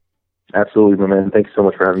 Absolutely, my man. Thanks so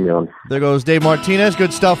much for having me on. There goes Dave Martinez.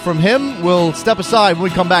 Good stuff from him. We'll step aside. When we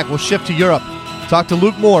come back, we'll shift to Europe. Talk to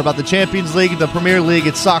Luke Moore about the Champions League, the Premier League.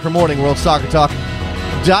 It's Soccer Morning,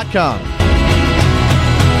 WorldSoccerTalk.com.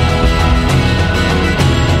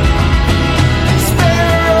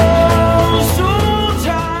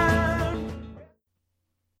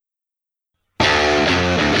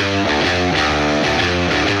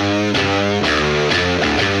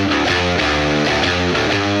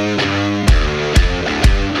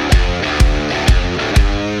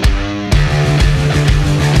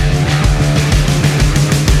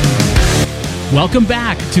 Welcome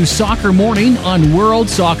back to Soccer Morning on World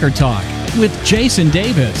Soccer Talk with Jason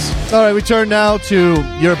Davis. All right, we turn now to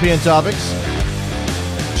European topics.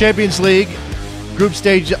 Champions League group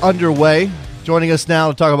stage underway. Joining us now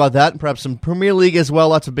to talk about that and perhaps some Premier League as well.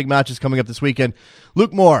 Lots of big matches coming up this weekend.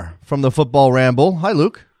 Luke Moore from the Football Ramble. Hi,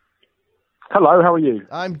 Luke. Hello, how are you?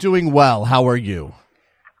 I'm doing well. How are you?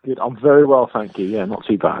 Good. I'm very well, thank you. Yeah, not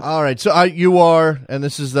too bad. All right, so you are, and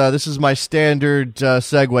this is my standard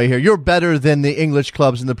segue here. You're better than the English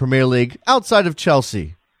clubs in the Premier League outside of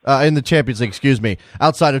Chelsea, in the Champions League. Excuse me,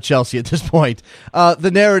 outside of Chelsea at this point. The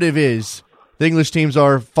narrative is the English teams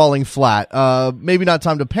are falling flat. Maybe not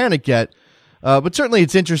time to panic yet, but certainly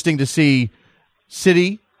it's interesting to see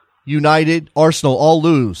City, United, Arsenal all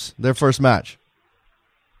lose their first match.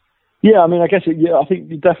 Yeah, I mean, I guess I think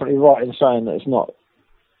you're definitely right in saying that it's not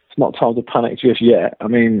time to panic just yet. I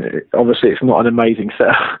mean, obviously it's not an amazing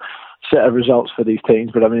set of results for these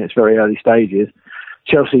teams, but I mean it's very early stages.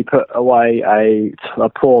 Chelsea put away a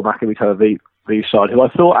poor Maccabi Tel Aviv side, who I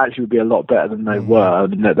thought actually would be a lot better than they were. I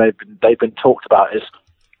mean, they've been talked about as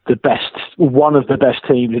one of the best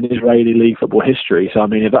teams in Israeli league football history. So I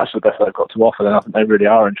mean, if that's the best they've got to offer, then I think they really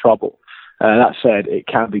are in trouble. That said, it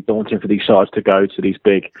can be daunting for these sides to go to these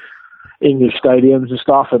big English stadiums and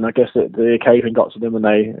stuff, and I guess that the occasion got to them when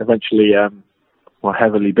they eventually were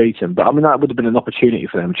heavily beaten. But I mean, that would have been an opportunity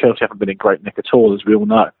for them. Chelsea haven't been in great nick at all, as we all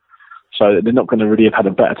know. So they're not going to really have had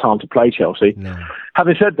a better time to play Chelsea. No.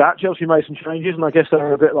 Having said that, Chelsea made some changes, and I guess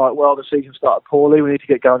they're a bit like, well, the season started poorly. We need to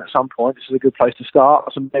get going at some point. This is a good place to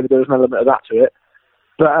start. So maybe there was an element of that to it.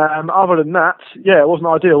 But other than that, yeah, it wasn't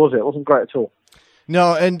ideal, was it? It wasn't great at all.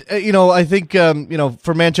 No, and I think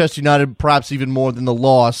for Manchester United, perhaps even more than the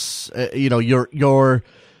loss, you're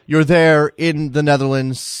there in the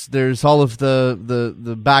Netherlands. There's all of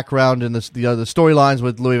the background and the storylines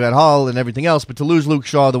with Louis van Gaal and everything else. But to lose Luke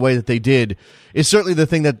Shaw the way that they did is certainly the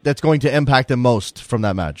thing that's going to impact them most from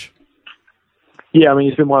that match. Yeah, I mean,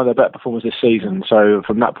 he's been one of their better performers this season. So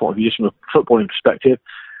from that point of view, just from a footballing perspective,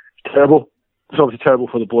 it's terrible. It's obviously terrible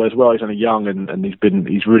for the boy as well. He's only young and he's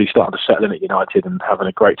really started to settle in at United and having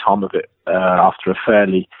a great time of it after a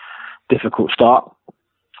fairly difficult start.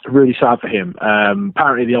 Really sad for him.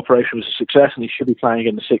 Apparently the operation was a success and he should be playing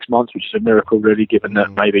again in 6 months, which is a miracle really, given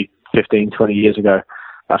that maybe 15, 20 years ago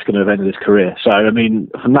that's going to have ended his career. So, I mean,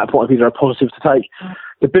 from that point of view, there are positives to take.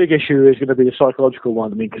 The big issue is going to be the psychological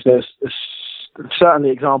one. I mean, because there's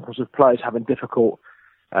certainly examples of players having difficult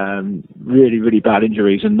really, really bad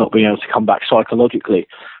injuries and not being able to come back psychologically.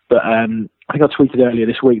 But I think I tweeted earlier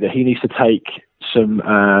this week that he needs to take some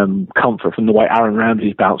comfort from the way Aaron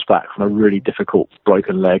Ramsey's bounced back from a really difficult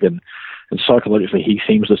broken leg, and psychologically he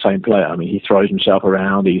seems the same player. I mean, he throws himself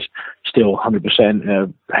around, he's still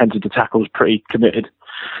 100%, heads into tackles, pretty committed.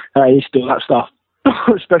 He's still that stuff,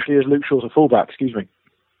 especially as Luke Shaw's a fullback,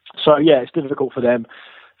 So yeah, it's difficult for them.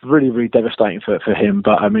 Really, really devastating for him.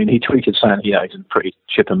 But I mean, he tweeted saying, he's in pretty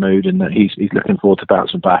chipper mood and that he's looking forward to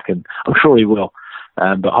bouncing back, and I'm sure he will.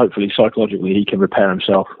 But hopefully, psychologically, he can repair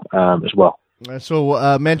himself as well.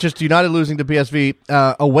 So Manchester United losing to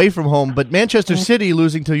PSV away from home, but Manchester City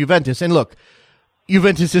losing to Juventus. And look,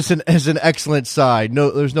 Juventus is an excellent side. No,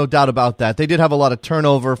 there's no doubt about that. They did have a lot of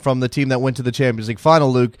turnover from the team that went to the Champions League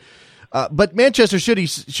final, Luke. But Manchester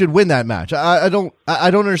should win that match. I don't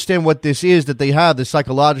understand what this is that they have, this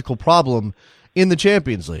psychological problem in the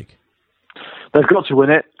Champions League. They've got to win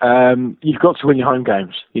it. You've got to win your home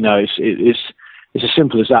games. It's as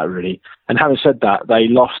simple as that, really. And having said that, they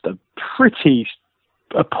lost a pretty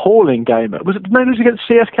appalling game. Was it maybe against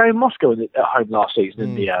CSKA in Moscow at home last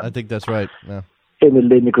season? I think that's right. Yeah. In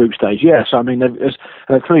the group stage, yeah. So I mean,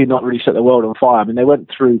 they've clearly not really set the world on fire. I mean, they went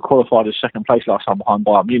through, qualified as second place last time behind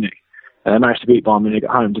Bayern Munich. And they managed to beat Bayern Munich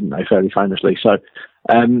at home, didn't they, fairly famously? So,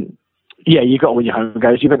 yeah, you've got to win your home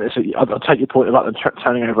games. I'll take your point about them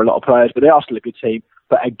turning over a lot of players, but they are still a good team.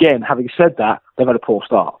 But again, having said that, they've had a poor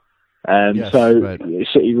start.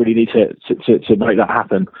 City really need to make that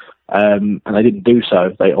happen. And they didn't do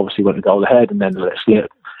so. They obviously went a goal ahead and then let it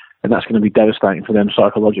slip. And that's going to be devastating for them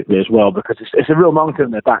psychologically as well, because it's a real monkey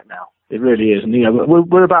on their back now. It really is. And,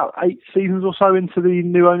 we're about 8 seasons or so into the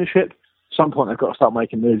new ownership. At some point, they've got to start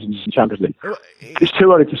making moves in the Champions League. It's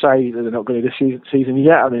too early to say that they're not going to this season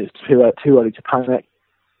yet. I mean, it's too early to panic.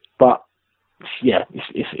 But yeah,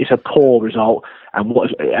 it's a poor result, and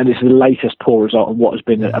it's the latest poor result, and what has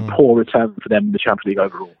been a poor return for them in the Champions League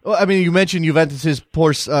overall. Well, I mean, you mentioned Juventus's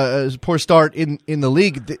poor start in the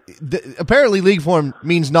league. Apparently, league form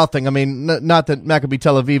means nothing. I mean, not that Maccabi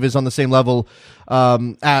Tel Aviv is on the same level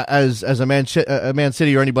as a Man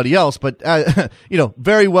City or anybody else, but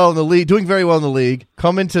very well in the league, doing very well in the league.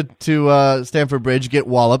 Come into Stamford Bridge, get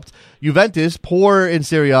walloped. Juventus, poor in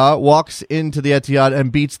Serie A, walks into the Etihad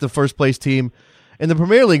and beats the first place team in the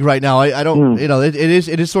Premier League right now. I don't, it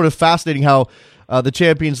is sort of fascinating how the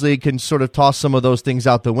Champions League can sort of toss some of those things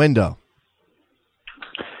out the window.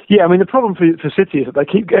 Yeah, I mean, the problem for City is that they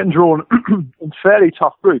keep getting drawn in fairly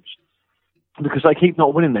tough groups because they keep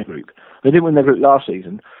not winning their group. They didn't win their group last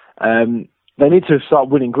season. They need to start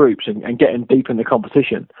winning groups and getting deep in the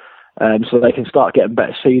competition so they can start getting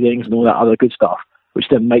better seedings and all that other good stuff, which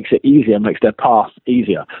then makes it easier, makes their path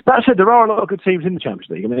easier. That said, there are a lot of good teams in the Champions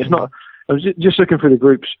League. I mean, it's not. I was just looking through the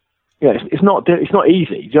groups. Yeah, it's not easy.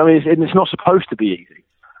 Do you know what I mean? It's not supposed to be easy.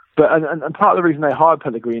 But and part of the reason they hired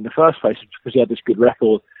Pellegrini in the first place is because he had this good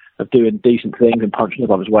record of doing decent things and punching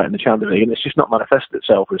above his weight in the Champions League, and it's just not manifested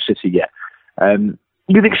itself with City yet.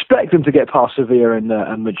 You'd expect them to get past Sevilla and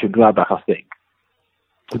Mönchengladbach, I think.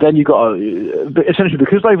 But then you've got essentially,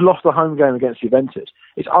 because they've lost the home game against Juventus,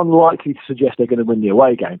 it's unlikely to suggest they're going to win the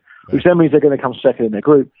away game, which then means they're going to come second in their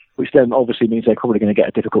group, which then obviously means they're probably going to get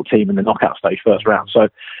a difficult team in the knockout stage first round. So,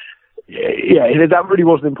 yeah, that really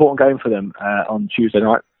was an important game for them on Tuesday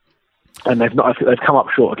night, and they've come up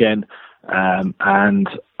short again. And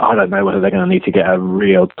I don't know whether they're going to need to get a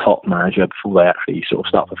real top manager before they actually sort of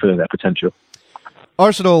start fulfilling their potential.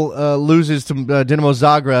 Arsenal loses to Dinamo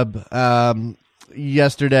Zagreb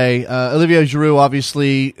yesterday. Olivier Giroud,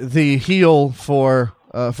 obviously the heel for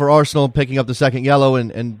Arsenal, picking up the second yellow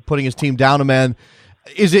and putting his team down a man.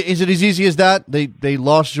 Is it as easy as that? They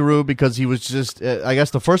lost Giroud because he was just, I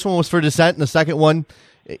guess the first one was for dissent, and the second one,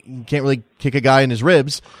 you can't really kick a guy in his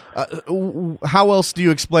ribs. How else do you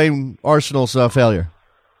explain Arsenal's failure?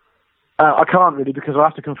 I can't really, because I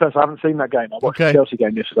have to confess I haven't seen that game. I watched the Chelsea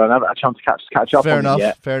game yesterday and I haven't had a chance to catch up on it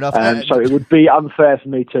yet. Fair enough. So it would be unfair for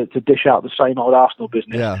me to dish out the same old Arsenal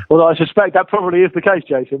business. Yeah. Although I suspect that probably is the case,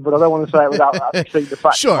 Jason, but I don't want to say it without actually seeing the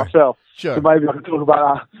facts myself. Sure. So maybe I can talk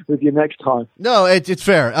about that with you next time. No, it's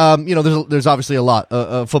fair. There's obviously a lot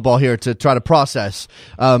of football here to try to process.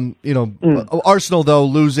 Arsenal, though,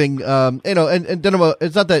 losing, and Dinamo,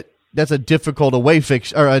 it's not that that's a difficult away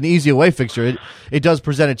fixture or an easy away fixture. It does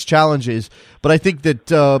present its challenges, but I think that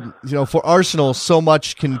for Arsenal, so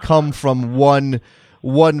much can come from one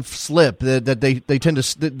slip that they tend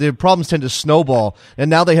to their problems tend to snowball, and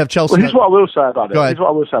now they have Chelsea. Well, here's what I will say about it. Here's what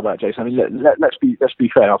I will say about it, Jason. I mean, let's be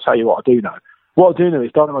fair. I'll tell you what I do know. What I do know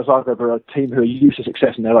is Dinamo Zagreb are a team who are used to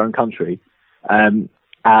success in their own country, and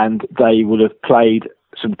they would have played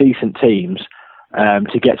some decent teams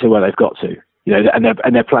to get to where they've got to.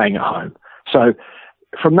 And they're playing at home. So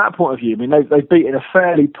from that point of view, I mean, they've beaten a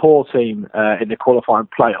fairly poor team in the qualifying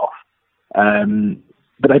playoff,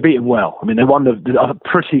 but they beat them well. I mean, I'm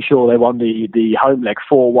pretty sure they won the home leg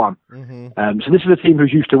 4-1. Mm-hmm. So this is a team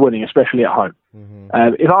who's used to winning, especially at home. Mm-hmm.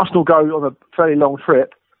 If Arsenal go on a fairly long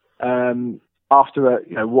trip after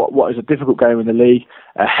what is a difficult game in the league,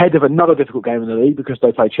 ahead of another difficult game in the league because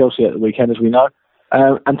they play Chelsea at the weekend, as we know,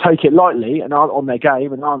 and take it lightly and aren't on their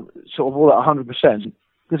game and aren't sort of all at 100%,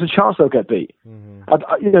 there's a chance they'll get beat. Mm-hmm.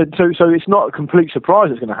 So it's not a complete surprise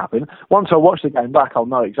it's going to happen. Once I watch the game back, I'll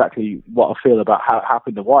know exactly what I feel about how it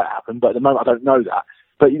happened and why it happened. But at the moment, I don't know that.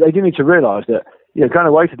 But they do need to realise that going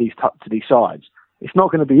away to these sides, it's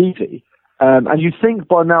not going to be easy. And you'd think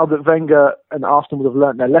by now that Wenger and Arsenal would have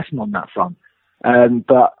learnt their lesson on that front.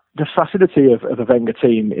 But the facility of a Wenger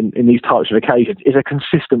team in these types of occasions is a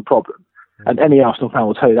consistent problem. And any Arsenal fan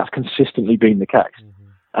will tell you that's consistently been the case.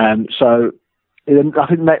 Mm-hmm. So I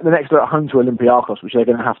think the next they're at home to Olympiacos, which they're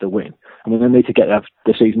going to have to win. I mean, they need to get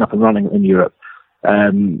the season up and running in Europe.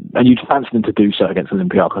 And you'd fancy them to do so against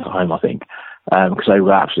Olympiacos at home, I think, because they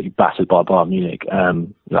were absolutely battered by Bayern Munich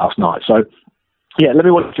last night. So, yeah, let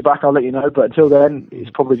me watch it back. I'll let you know. But until then, it's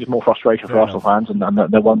probably just more frustration for Arsenal fans, and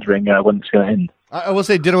they're wondering when it's going to end. I will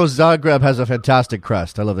say Dinamo Zagreb has a fantastic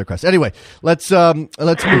crest. I love their crest. Anyway, let's move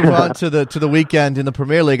on to the weekend in the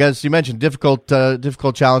Premier League. As you mentioned, difficult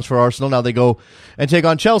challenge for Arsenal. Now they go and take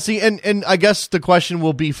on Chelsea, and I guess the question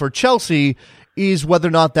will be for Chelsea is whether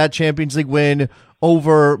or not that Champions League win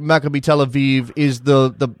over Maccabi Tel Aviv is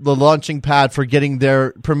the launching pad for getting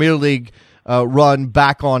their Premier League run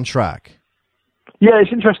back on track. Yeah,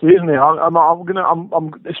 it's interesting, isn't it?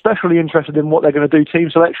 I'm especially interested in what they're going to do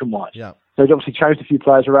team selection wise. Yeah. They've obviously changed a few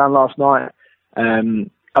players around last night.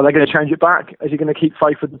 Are they going to change it back? Is he going to keep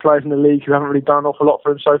faith with the players in the league who haven't really done an awful lot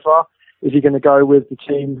for him so far? Is he going to go with the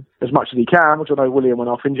team as much as he can, which I know William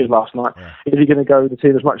went off injured last night? Yeah. Is he going to go with the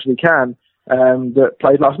team as much as he can that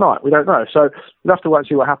played last night? We don't know. So we'll have to wait and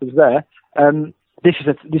see what happens there. This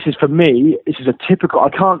is for me. This is a typical. I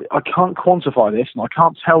can't quantify this, and I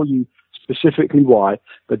can't tell you specifically why,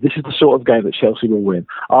 but this is the sort of game that Chelsea will win.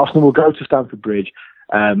 Arsenal will go to Stamford Bridge.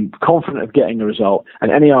 confident of getting a result.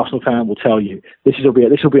 And any Arsenal fan will tell you this will be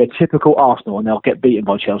a typical Arsenal, and they'll get beaten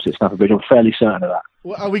by Chelsea at Stamford Bridge. I'm fairly certain of that.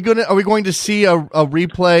 Well, are we going to see a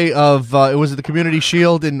replay of it was the Community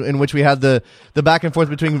Shield in which we had the back and forth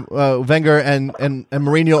between Wenger and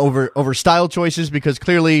Mourinho over style choices, because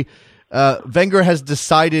clearly Wenger has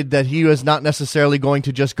decided that he is not necessarily going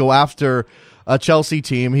to just go after a Chelsea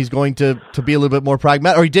team. He's going to be a little bit more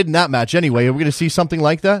pragmatic, or he did in that match anyway. Are we going to see something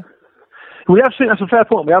like that? We have seen, that's a fair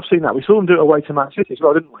point. We have seen that. We saw him do it away to Man City as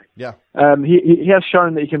well, didn't we? Yeah. He has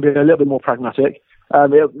shown that he can be a little bit more pragmatic.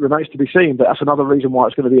 It remains to be seen, but that's another reason why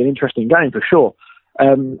it's going to be an interesting game for sure.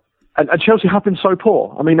 And Chelsea have been so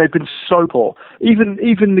poor. I mean, they've been so poor. Even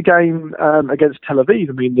the game against Tel Aviv,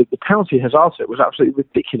 I mean, the penalty Hazard was absolutely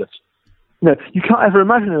ridiculous. You can't ever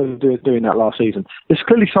imagine them doing that last season. There's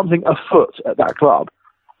clearly something afoot at that club.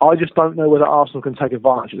 I just don't know whether Arsenal can take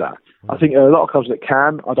advantage of that. I think there are a lot of clubs that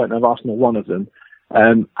can. I don't know if Arsenal are one of them.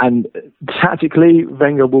 And tactically,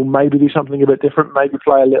 Wenger will maybe do something a bit different, maybe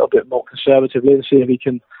play a little bit more conservatively and see if he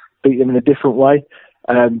can beat them in a different way.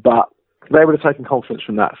 But they would have taken confidence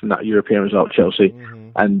from that European result, Chelsea. Mm-hmm.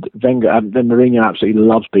 And Wenger, then Mourinho absolutely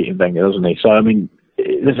loves beating Wenger, doesn't he? So, I mean,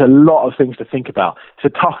 there's a lot of things to think about.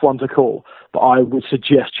 It's a tough one to call, but I would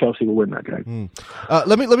suggest Chelsea will win that game.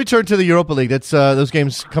 Let me turn to the Europa League. That's those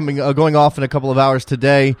games going off in a couple of hours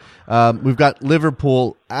today. We've got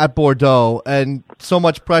Liverpool at Bordeaux, and so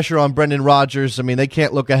much pressure on Brendan Rodgers. I mean, they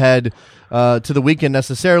can't look ahead to the weekend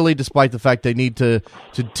necessarily, despite the fact they need to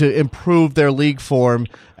improve their league form.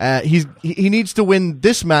 He needs to win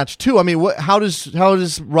this match too. I mean, how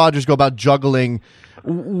does Rodgers go about juggling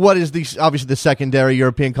what is obviously the secondary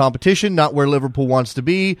European competition, not where Liverpool wants to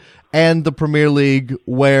be, and the Premier League,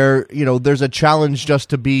 where there's a challenge just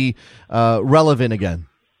to be relevant again?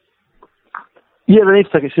 Yeah, they need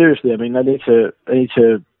to take it seriously. I mean, they need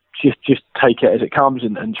to just take it as it comes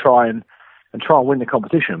and try and win the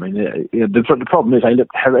competition. I mean, the problem is they look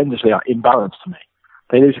horrendously imbalanced to me.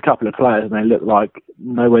 They lose a couple of players and they look like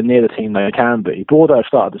nowhere near the team they can be. Bordeaux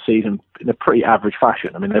started the season in a pretty average fashion.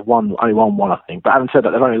 I mean, they've only won one, I think. But having said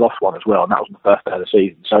that, they've only lost one as well, and that was on the first day of the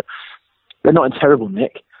season. So they're not in terrible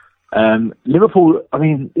nick. Liverpool, I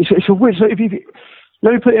mean, it's a weird. So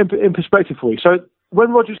let me put it in perspective for you. So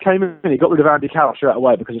when Rodgers came in, he got rid of Andy Carroll straight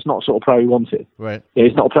away because it's not the sort of player he wanted. Right. Yeah,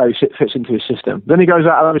 he's not a player who fits into his system. Then he goes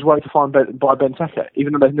out of his way to buy Benteke,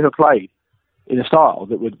 even though they've never played in a style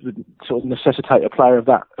that would sort of necessitate a player of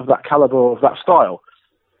that caliber or of that style.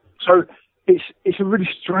 So it's a really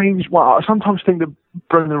strange one. I sometimes think that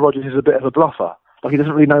Brendan Rodgers is a bit of a bluffer. Like, he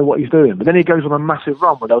doesn't really know what he's doing. But then he goes on a massive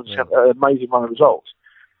run where they'll just have an amazing run of results.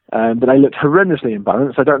 But they look horrendously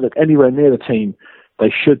imbalanced. They don't look anywhere near the team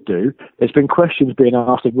they should do. There's been questions being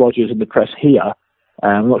asked of Rodgers in the press here.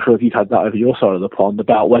 I'm not sure if you've had that over your side of the pond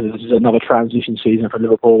about whether this is another transition season for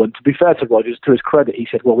Liverpool. And to be fair to Rodgers, to his credit, he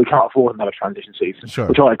said, well, we can't afford another transition season, sure,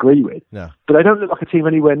 which I agree with. Yeah. But they don't look like a team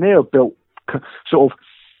anywhere near built sort of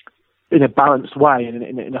in a balanced way,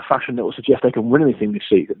 in a fashion that will suggest they can win anything this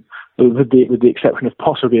season, with the exception of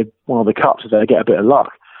possibly one of the cups if they get a bit of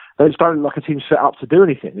luck. They just don't look like a team set up to do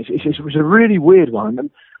anything. It's a really weird one. And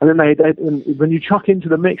then when you chuck into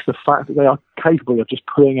the mix the fact that they are capable of just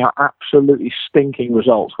pulling out absolutely stinking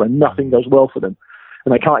results where nothing goes well for them,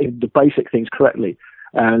 and they can't even do basic things correctly,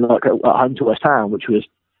 like at home to West Ham, which was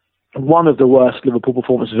one of the worst Liverpool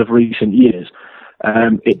performances of recent years,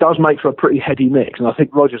 it does make for a pretty heady mix. And I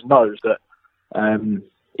think Rodgers knows that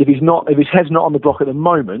if his head's not on the block at the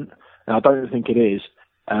moment, and I don't think it is,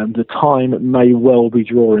 the time may well be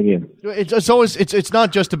drawing in. It's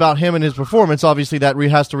not just about him and his performance. Obviously, that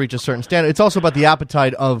has to reach a certain standard. It's also about the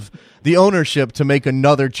appetite of the ownership to make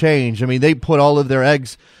another change. I mean, they put all of their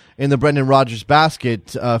eggs in the Brendan Rodgers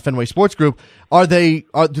basket, Fenway Sports Group. Do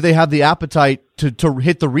they have the appetite to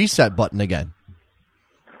hit the reset button again?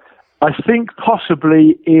 I think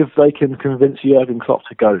possibly if they can convince Jurgen Klopp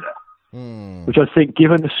to go there, which I think,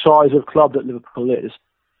 given the size of club that Liverpool is,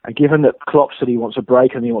 and given that Klopp said he wants a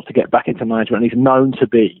break and he wants to get back into management, and he's known to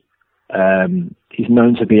be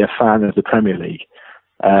a fan of the Premier League,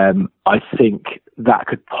 I think that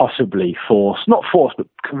could possibly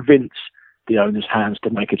convince the owner's hands to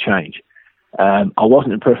make a change. I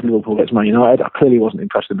wasn't impressed with Liverpool against Man United. I clearly wasn't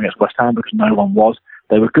impressed with them against West Ham because no one was.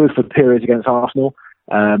 They were good for periods against Arsenal.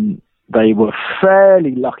 They were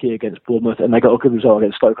fairly lucky against Bournemouth, and they got a good result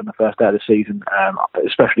against Stoke on the first day of the season,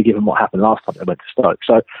 especially given what happened last time they went to Stoke.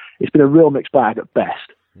 So it's been a real mixed bag at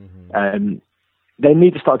best. Mm-hmm. They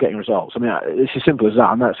need to start getting results. I mean, it's as simple as that.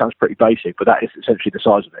 I know it sounds pretty basic, but that is essentially the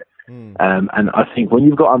size of it. And I think when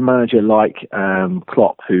you've got a manager like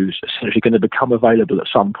Klopp, who's essentially going to become available at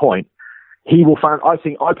some point, he will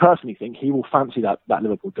I personally think he will fancy that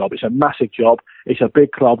Liverpool job. It's a massive job. It's a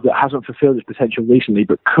big club that hasn't fulfilled its potential recently,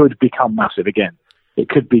 but could become massive again. It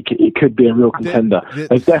could be a real contender.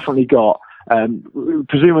 They've definitely got,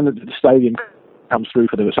 presuming that the stadium comes through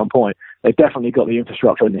for them at some point, they've definitely got the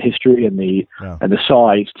infrastructure and the history and the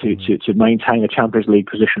size to maintain a Champions League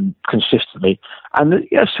position consistently. And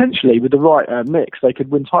essentially, with the right mix, they could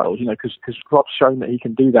win titles. Because Klopp's shown that he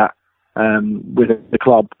can do that with the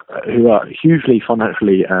club who are hugely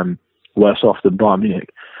financially worse off than Bayern Munich.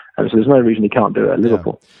 And so there's no reason he can't do it at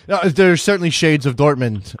Liverpool. No, there's certainly shades of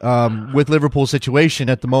Dortmund with Liverpool's situation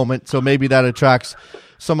at the moment, so maybe that attracts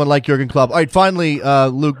someone like Jurgen Klopp. All right, finally,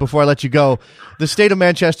 Luke, before I let you go, the state of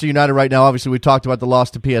Manchester United right now, obviously we talked about the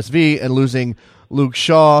loss to PSV and losing Luke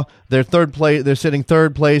Shaw. They're sitting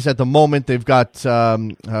third place at the moment. They've got,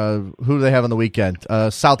 who do they have on the weekend?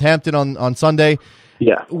 Southampton on Sunday.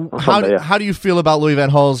 Yeah. How do you feel about Louis van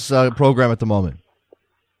Gaal's program at the moment?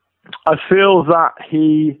 I feel that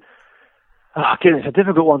again, it's a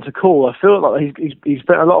difficult one to call. I feel like he's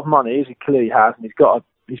spent a lot of money, as he clearly has, and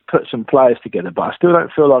he's put some players together, but I still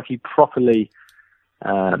don't feel like he properly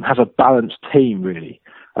has a balanced team, really.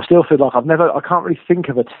 I still feel like I can't really think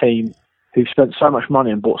of a team who've spent so much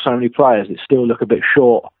money and bought so many players that still look a bit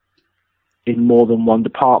short in more than one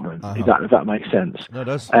department, if that makes sense. No, it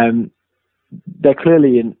does. They're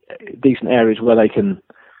clearly in decent areas where they can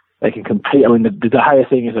compete. I mean, the De Gea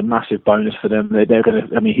thing is a massive bonus for them. They're going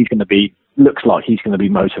to. I mean, looks like he's going to be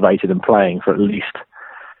motivated and playing for at least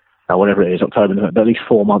whatever it is, October, November, at least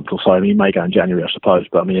 4 months or so. I mean, he may go in January, I suppose,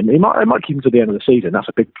 but I mean, it might keep him to the end of the season. That's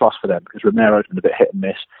a big plus for them because Romero's been a bit hit and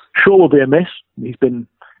miss. Shaw will be a miss. He's been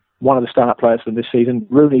one of the stand-up players for this season.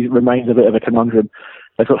 Rooney remains a bit of a conundrum.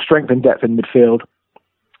 They've got strength and depth in midfield.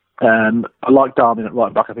 I like Darwin at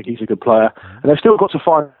right back. I think he's a good player. And they've still got to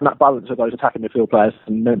find that balance of those attacking midfield players.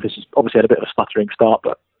 And Memphis has obviously had a bit of a stuttering start,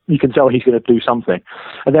 but you can tell he's going to do something.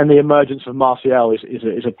 And then the emergence of Martial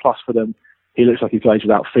is a plus for them. He looks like he plays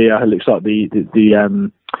without fear. It looks like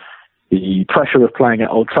the pressure of playing at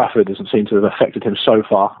Old Trafford doesn't seem to have affected him so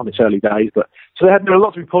far on its early days. So there a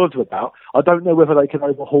lot to be positive about. I don't know whether they can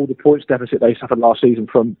overhaul the points deficit they suffered last season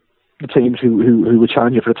from the teams who were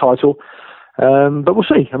challenging for the title. But we'll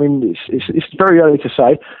see. I mean, it's very early to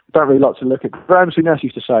say. Don't really like to look at. Graham Souness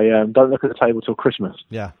used to say, "Don't look at the table till Christmas."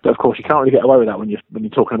 Yeah. But of course, you can't really get away with that when you're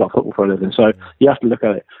talking about football for a living. So you have to look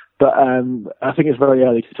at it. But I think it's very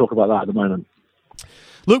early to talk about that at the moment.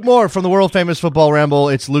 Luke Moore from the world famous Football Ramble.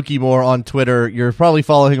 It's Lukey Moore on Twitter. You're probably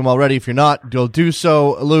following him already. If you're not, go do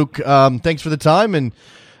so. Luke, thanks for the time, and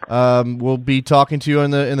we'll be talking to you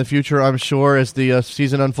in the future, I'm sure, as the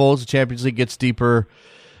season unfolds. The Champions League gets deeper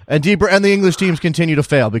and deeper, and the English teams continue to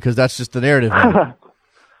fail because that's just the narrative.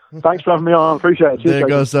 Thanks for having me on. Appreciate it. There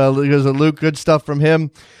goes Luke. Good stuff from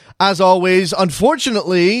him. As always,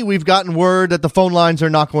 unfortunately, we've gotten word that the phone lines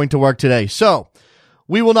are not going to work today. So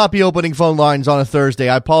we will not be opening phone lines on a Thursday.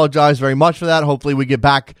 I apologize very much for that. Hopefully we get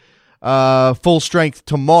back full strength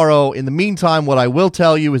tomorrow. In the meantime, what I will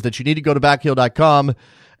tell you is that you need to go to backheel.com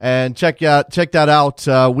and check that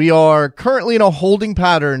out. We are currently in a holding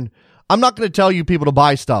pattern. I'm not going to tell you people to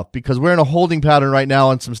buy stuff because we're in a holding pattern right now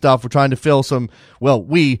on some stuff. We're trying to fill some. Well,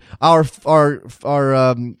 our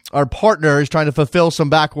partner is trying to fulfill some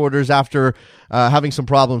back orders after having some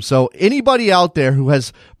problems. So anybody out there who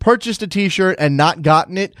has purchased a T-shirt and not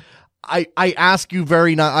gotten it, I ask you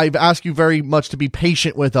very much to be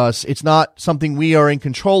patient with us. It's not something we are in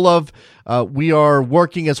control of. We are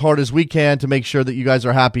working as hard as we can to make sure that you guys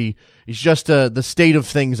are happy. It's just the state of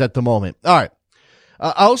things at the moment. All right.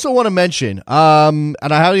 I also want to mention, and I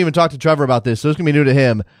haven't even talked to Trevor about this, so it's going to be new to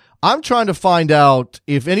him. I'm trying to find out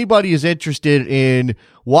if anybody is interested in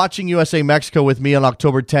watching USA-Mexico with me on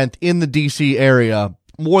October 10th in the D.C. area,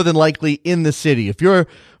 more than likely in the city. If you're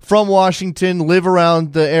from Washington, live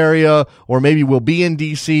around the area, or maybe will be in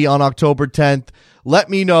D.C. on October 10th, let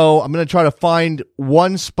me know. I'm going to try to find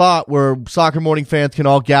one spot where Soccer Morning fans can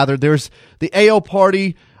all gather. There's the AO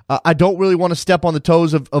party. I don't really want to step on the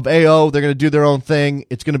toes of AO. They're going to do their own thing.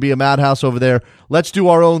 It's going to be a madhouse over there. Let's do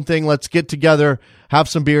our own thing. Let's get together, have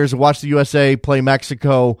some beers, and watch the USA play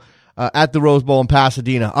Mexico at the Rose Bowl in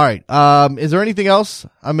Pasadena. All right. Is there anything else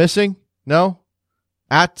I'm missing? No?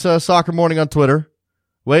 At Soccer Morning on Twitter.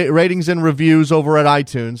 Ratings and reviews over at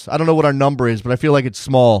iTunes. I don't know what our number is, but I feel like it's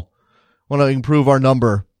small. I want to improve our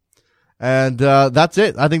number. And that's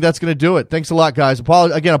it. I think that's going to do it. Thanks a lot, guys.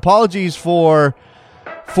 Apologies for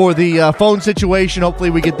the phone situation. Hopefully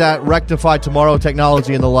we get that rectified tomorrow,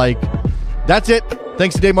 technology and the like. That's it.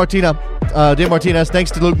 Thanks to Dave Martinez.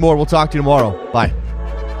 Thanks to Luke Moore. We'll talk to you tomorrow. Bye.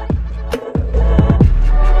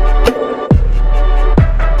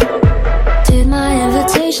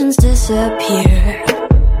 disappear.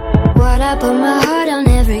 What I put my heart on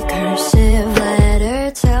every cursive